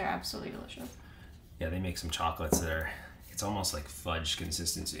 They're absolutely delicious. Yeah, they make some chocolates that are, it's almost like fudge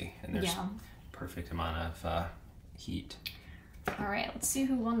consistency, and there's perfect amount of heat. All right, let's see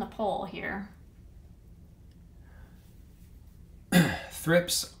who won the poll here.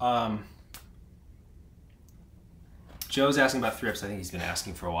 Thrips. Joe's asking about thrips. I think he's been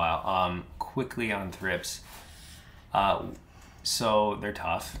asking for a while. Quickly on thrips. So they're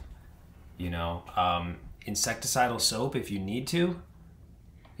tough. You know, insecticidal soap if you need to.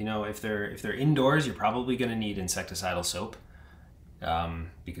 You know, if they're indoors, you're probably going to need insecticidal soap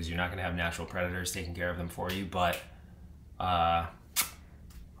because you're not going to have natural predators taking care of them for you. But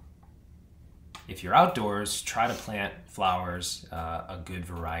if you're outdoors, try to plant flowers, a good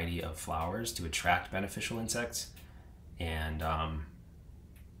variety of flowers to attract beneficial insects. And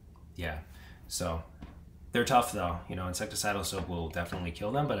yeah, so they're tough though. You know, insecticidal soap will definitely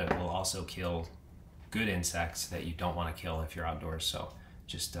kill them, but it will also kill good insects that you don't want to kill if you're outdoors. So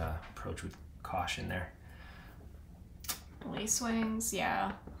just approach with caution there. Lacewings,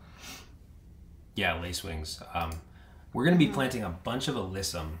 yeah. Yeah, lacewings. We're going to be planting a bunch of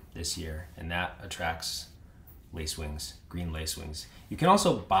alyssum this year, and that attracts lacewings, green lacewings. You can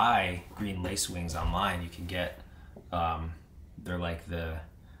also buy green lacewings online. You can get, they're like the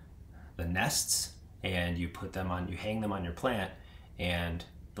nests, and you hang them on your plant, and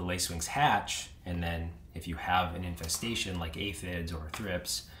the lacewings hatch, and then if you have an infestation like aphids or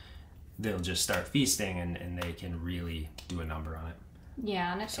thrips, they'll just start feasting, and they can really do a number on it.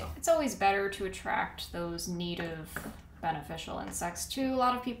 Yeah, and it's always better to attract those native beneficial insects too. A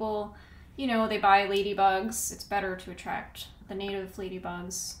lot of people, you know, they buy ladybugs. It's better to attract the native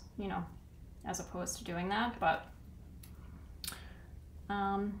ladybugs, you know, as opposed to doing that. But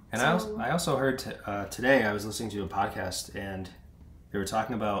I also heard today, I was listening to a podcast, and they were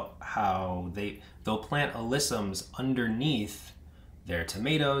talking about how they'll plant alyssums underneath their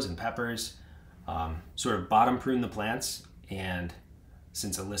tomatoes and peppers, sort of bottom prune the plants. And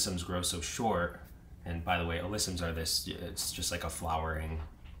since alyssums grow so short, and by the way, alyssums are it's just like a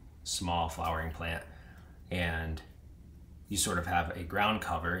small flowering plant, and you sort of have a ground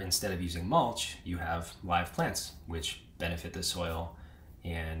cover. Instead of using mulch, you have live plants, which benefit the soil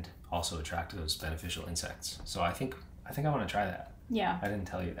and also attract those beneficial insects. So I think I want to try that. Yeah. I didn't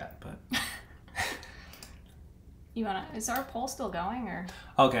tell you that, but... Is our poll still going, or?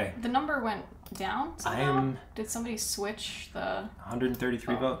 Okay. The number went down somehow? Did somebody switch the...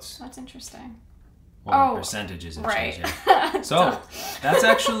 133 votes. That's interesting. Well, percentages have changed. Right. So, that's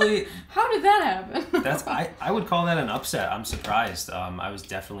actually... How did that happen? I would call that an upset. I'm surprised. I was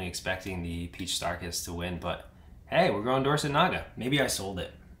definitely expecting the Peach Starkist to win, but hey, we're going Dorset Naga. Maybe I sold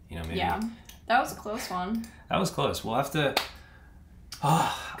it. You know, maybe. Yeah, that was a close one. That was close. We'll have to...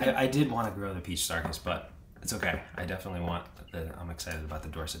 I did want to grow the Peach Starkist, but it's okay. I definitely I'm excited about the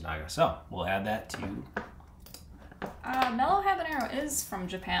Dorset Naga. So, we'll add that to... Mellow Habanero is from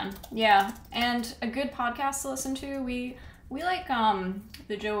Japan. Yeah, and a good podcast to listen to. We like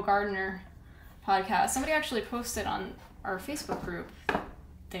the Joe Gardner podcast. Somebody actually posted on our Facebook group that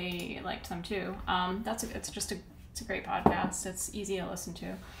they liked them too. It's a great podcast. It's easy to listen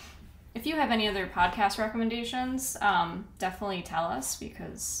to. If you have any other podcast recommendations, definitely tell us,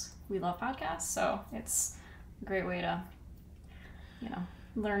 because we love podcasts. So it's a great way to,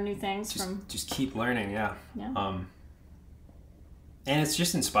 learn new things just keep learning. Yeah. Yeah. And it's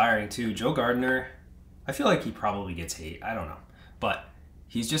just inspiring too. Joe Gardner, I feel like he probably gets hate. I don't know, but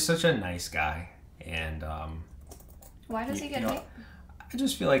he's just such a nice guy. And why does he get hate? I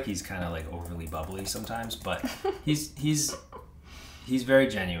just feel like he's kind of like overly bubbly sometimes, but he's very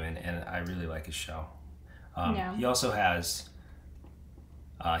genuine, and I really like his show. He also has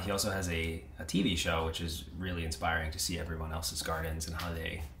a TV show, which is really inspiring to see everyone else's gardens and how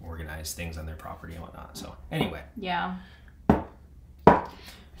they organize things on their property and whatnot. So anyway. Yeah.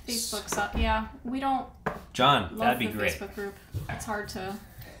 Facebook's up. Yeah, we don't. John, that'd be great. Facebook group. It's hard to.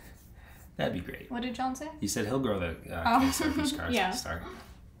 That'd be great. What did John say? He said he'll grow the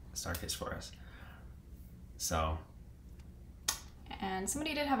Starkist for us. So. And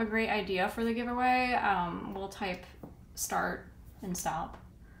somebody did have a great idea for the giveaway. We'll type start and stop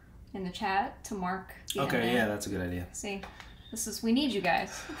in the chat to mark the ending. Okay, yeah, that's a good idea. See, we need you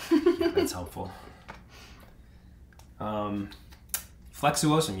guys. Yeah, that's helpful.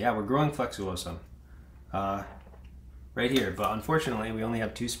 Flexuosum, yeah, we're growing Flexuosum right here, but unfortunately we only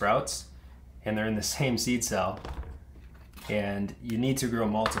have 2 sprouts, and they're in the same seed cell. And you need to grow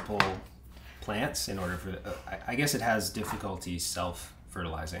multiple plants in order for I guess it has difficulty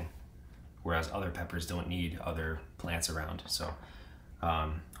self-fertilizing, whereas other peppers don't need other plants around. So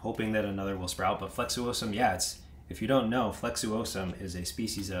hoping that another will sprout. But flexuosum, yeah, if you don't know, flexuosum is a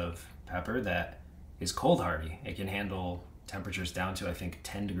species of pepper that is cold hardy. It can handle temperatures down to, I think,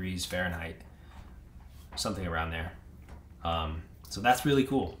 10 degrees Fahrenheit, something around there. So that's really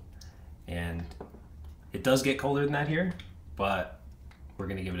cool. And it does get colder than that here, but we're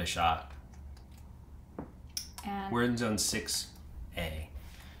gonna give it a shot. And we're in zone 6A.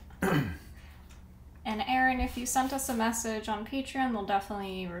 And Aaron, if you sent us a message on Patreon, we'll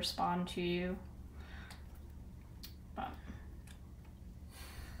definitely respond to you. But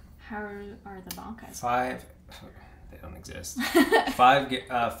how are the bancas? They don't exist.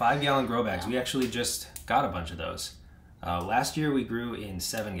 5-gallon grow bags. We actually just got a bunch of those. Last year we grew in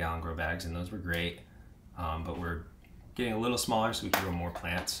 7-gallon grow bags, and those were great. But we're getting a little smaller so we can grow more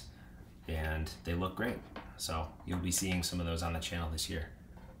plants, and they look great. So you'll be seeing some of those on the channel this year.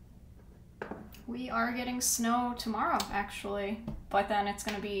 We are getting snow tomorrow, actually, but then it's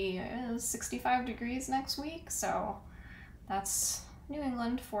going to be 65 degrees next week, so that's New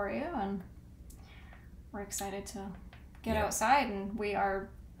England for you, and we're excited to get outside. And we are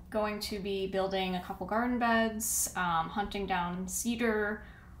going to be building a couple garden beds. Hunting down cedar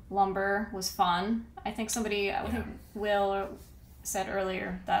lumber was fun. I think I think Will said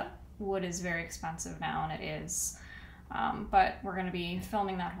earlier that wood is very expensive now, and it is. But we're going to be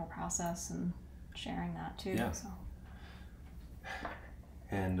filming that whole process and sharing that too. Yeah. So.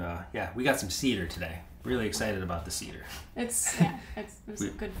 And we got some cedar today. Really excited about the cedar. It was a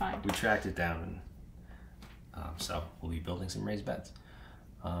good find. We tracked it down, and so we'll be building some raised beds.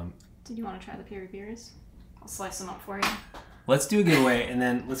 Did you want to try the piri-piris? I'll slice them up for you. Let's do a giveaway, and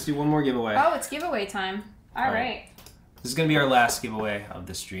then let's do one more giveaway. Oh, it's giveaway time. All right. This is going to be our last giveaway of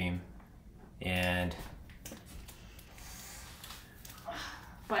the stream. And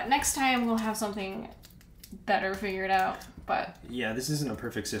but next time we'll have something better figured out. But yeah, this isn't a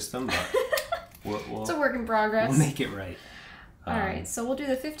perfect system, but we'll it's a work in progress. We'll make it right. All right, so we'll do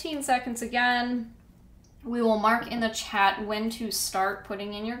the 15 seconds again. We will mark in the chat when to start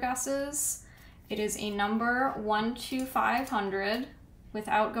putting in your guesses. It is a number 1 to 500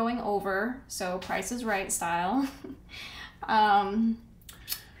 without going over, so Price is Right style.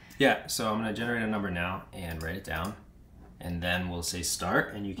 Yeah, so I'm going to generate a number now and write it down. And then we'll say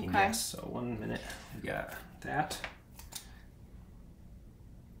start, and you can guess. So 1 minute, we got that.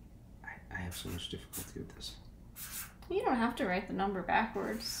 I have so much difficulty with this. You don't have to write the number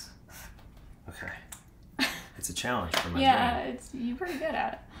backwards. Okay. It's a challenge for my brain. You're pretty good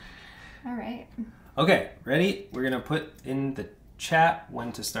at it. All right. Okay, ready? We're going to put in the chat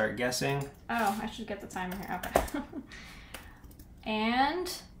when to start guessing. Oh, I should get the timer here. Okay.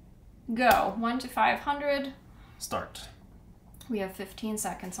 And go. 1 to 500. Start. We have 15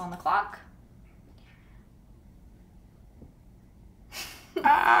 seconds on the clock.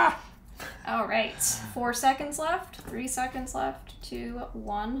 All right. 4 seconds left. 3 seconds left. 2,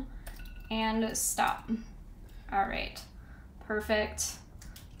 1, and stop. All right. Perfect.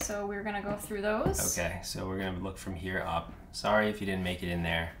 So we're gonna go through those. Okay, so we're gonna look from here up. Sorry if you didn't make it in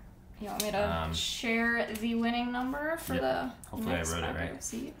there. You want me to share the winning number for the Hopefully next I wrote it right.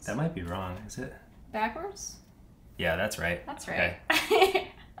 seats? That might be wrong, is it? Backwards? Yeah, that's right. That's right.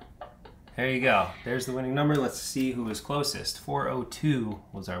 Okay. There you go. There's the winning number. Let's see who was closest. 402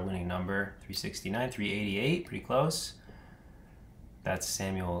 was our winning number. 369, 388, pretty close. That's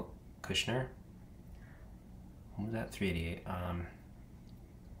Samuel Kushner. What was that? 388.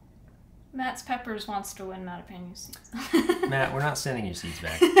 Matt's Peppers wants to win Matt Opinion seats. Matt, we're not sending your seeds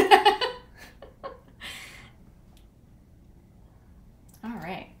back. All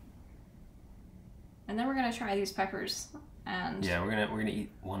right. And then we're gonna try these peppers. And yeah, we're gonna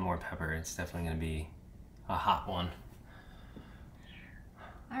eat one more pepper. It's definitely gonna be a hot one.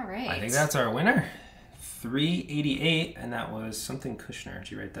 All right. I think that's our winner. 388, and that was something Kushner.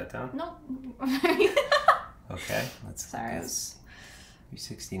 Did you write that down? Nope. Okay, let's. Sorry, it was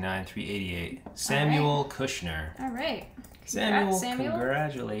 369, 388. Samuel Kushner. All right. Samuel, Samuel,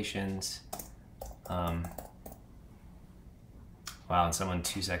 congratulations. Wow, and someone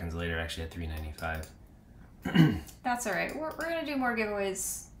 2 seconds later actually had 395. That's all right. We're gonna do more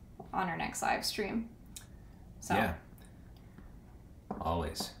giveaways on our next live stream. So. Yeah.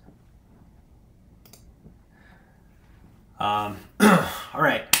 Always. All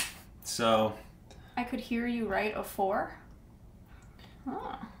right. So. I could hear you write a 4.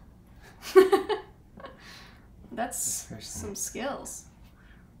 Huh. That's some skills.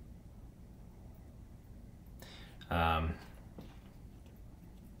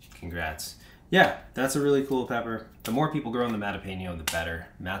 Congrats. Yeah, that's a really cool pepper. The more people grow in the jalapeno, the better.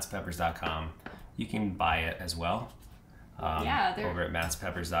 mattspeppers.com. You can buy it as well. Yeah, they're over at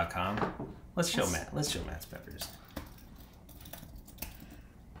mattspeppers.com. Let's show Matt's peppers.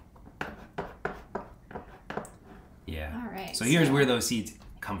 Yeah. All right. So here's where those seeds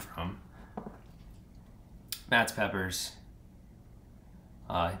come from. Matt's Peppers.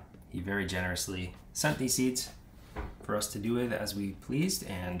 He very generously sent these seeds for us to do with as we pleased,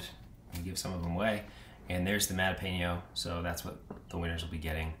 and we give some of them away. And there's the jalapeno, so that's what the winners will be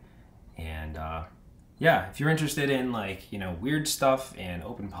getting. And yeah, if you're interested in like, you know, weird stuff and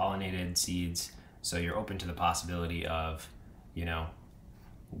open pollinated seeds, so you're open to the possibility of, you know,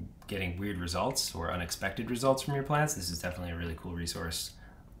 getting weird results or unexpected results from your plants, this is definitely a really cool resource.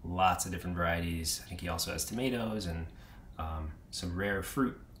 Lots of different varieties. I think he also has tomatoes and some rare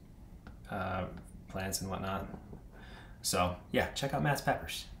fruit plants and whatnot. So yeah, check out Matt's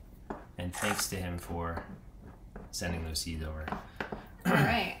Peppers. And thanks to him for sending those seeds over. All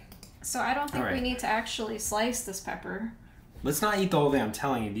right. So I don't think we need to actually slice this pepper. Let's not eat the whole thing. I'm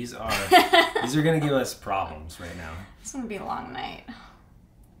telling you, these are going to give us problems right now. It's going to be a long night.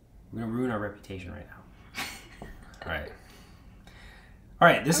 We're going to ruin our reputation right now. All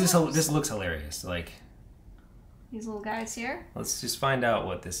right. This looks hilarious. Like these little guys here. Let's just find out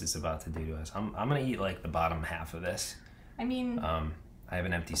what this is about to do to us. I'm going to eat like the bottom half of this. I mean, I have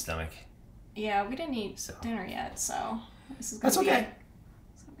an empty stomach. Yeah, we didn't eat dinner yet, so this is That's okay.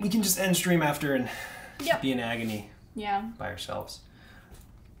 We can just end stream after and be in agony. Yeah. By ourselves.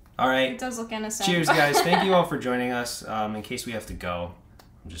 All right. It does look innocent. Cheers, guys. Thank you all for joining us. In case we have to go,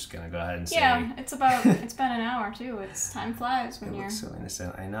 I'm just gonna go ahead and say. Yeah, it's been an hour too. It's time flies when you're. Looks so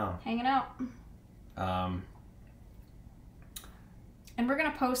innocent. I know. Hanging out. And we're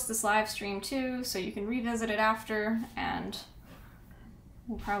gonna post this live stream too, so you can revisit it after, and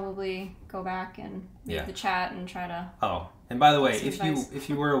we'll probably go back and read the chat and try to. Oh, and by the way, if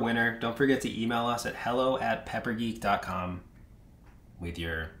you were a winner, don't forget to email us at hello@peppergeek.com with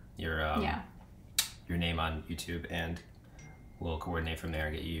your name on YouTube, and we'll coordinate from there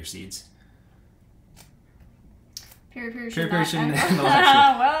and get you your seeds. Peri shouldn't handle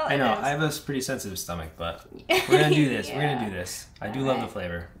well, I know. I have a pretty sensitive stomach, but we're gonna do this. We're gonna do this. I do love the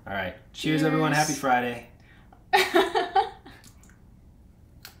flavor. All right. Cheers, everyone. Happy Friday.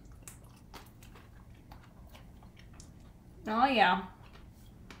 Oh yeah.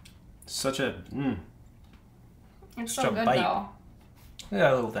 Such a It's so good bite. Though. Look at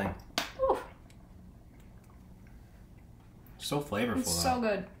that little thing. Ooh. So flavorful. It's so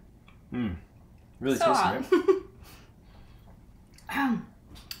good. Really so tasty, right?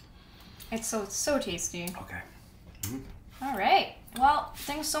 It's so tasty. Okay. All right. Well,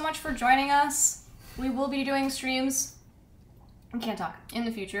 thanks so much for joining us. We will be doing streams. I can't talk in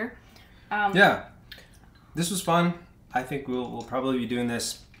the future. Yeah, this was fun. I think we'll probably be doing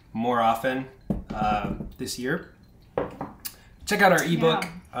this more often this year. Check out our ebook.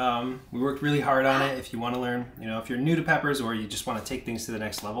 Yeah. We worked really hard on it. If you want to learn, you know, if you're new to peppers or you just want to take things to the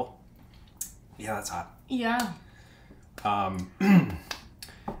next level. Yeah, that's hot. Yeah.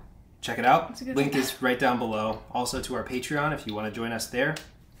 Check it out. Link is right down below. Also to our Patreon if you want to join us there.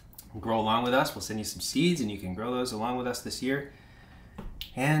 Grow along with us. We'll send you some seeds and you can grow those along with us this year.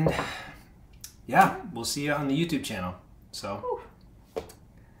 And yeah, we'll see you on the YouTube channel. So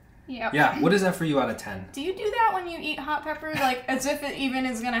yeah, what is that for you out of 10? Do you do that when you eat hot pepper? Like as if it even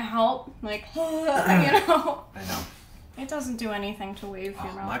is gonna help? Like you know? I know. It doesn't do anything to wave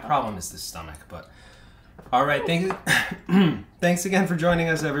your mouth. My problem is the stomach, but all right, thanks again for joining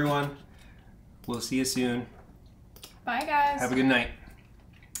us, everyone. We'll see you soon. Bye, guys. Have a good night.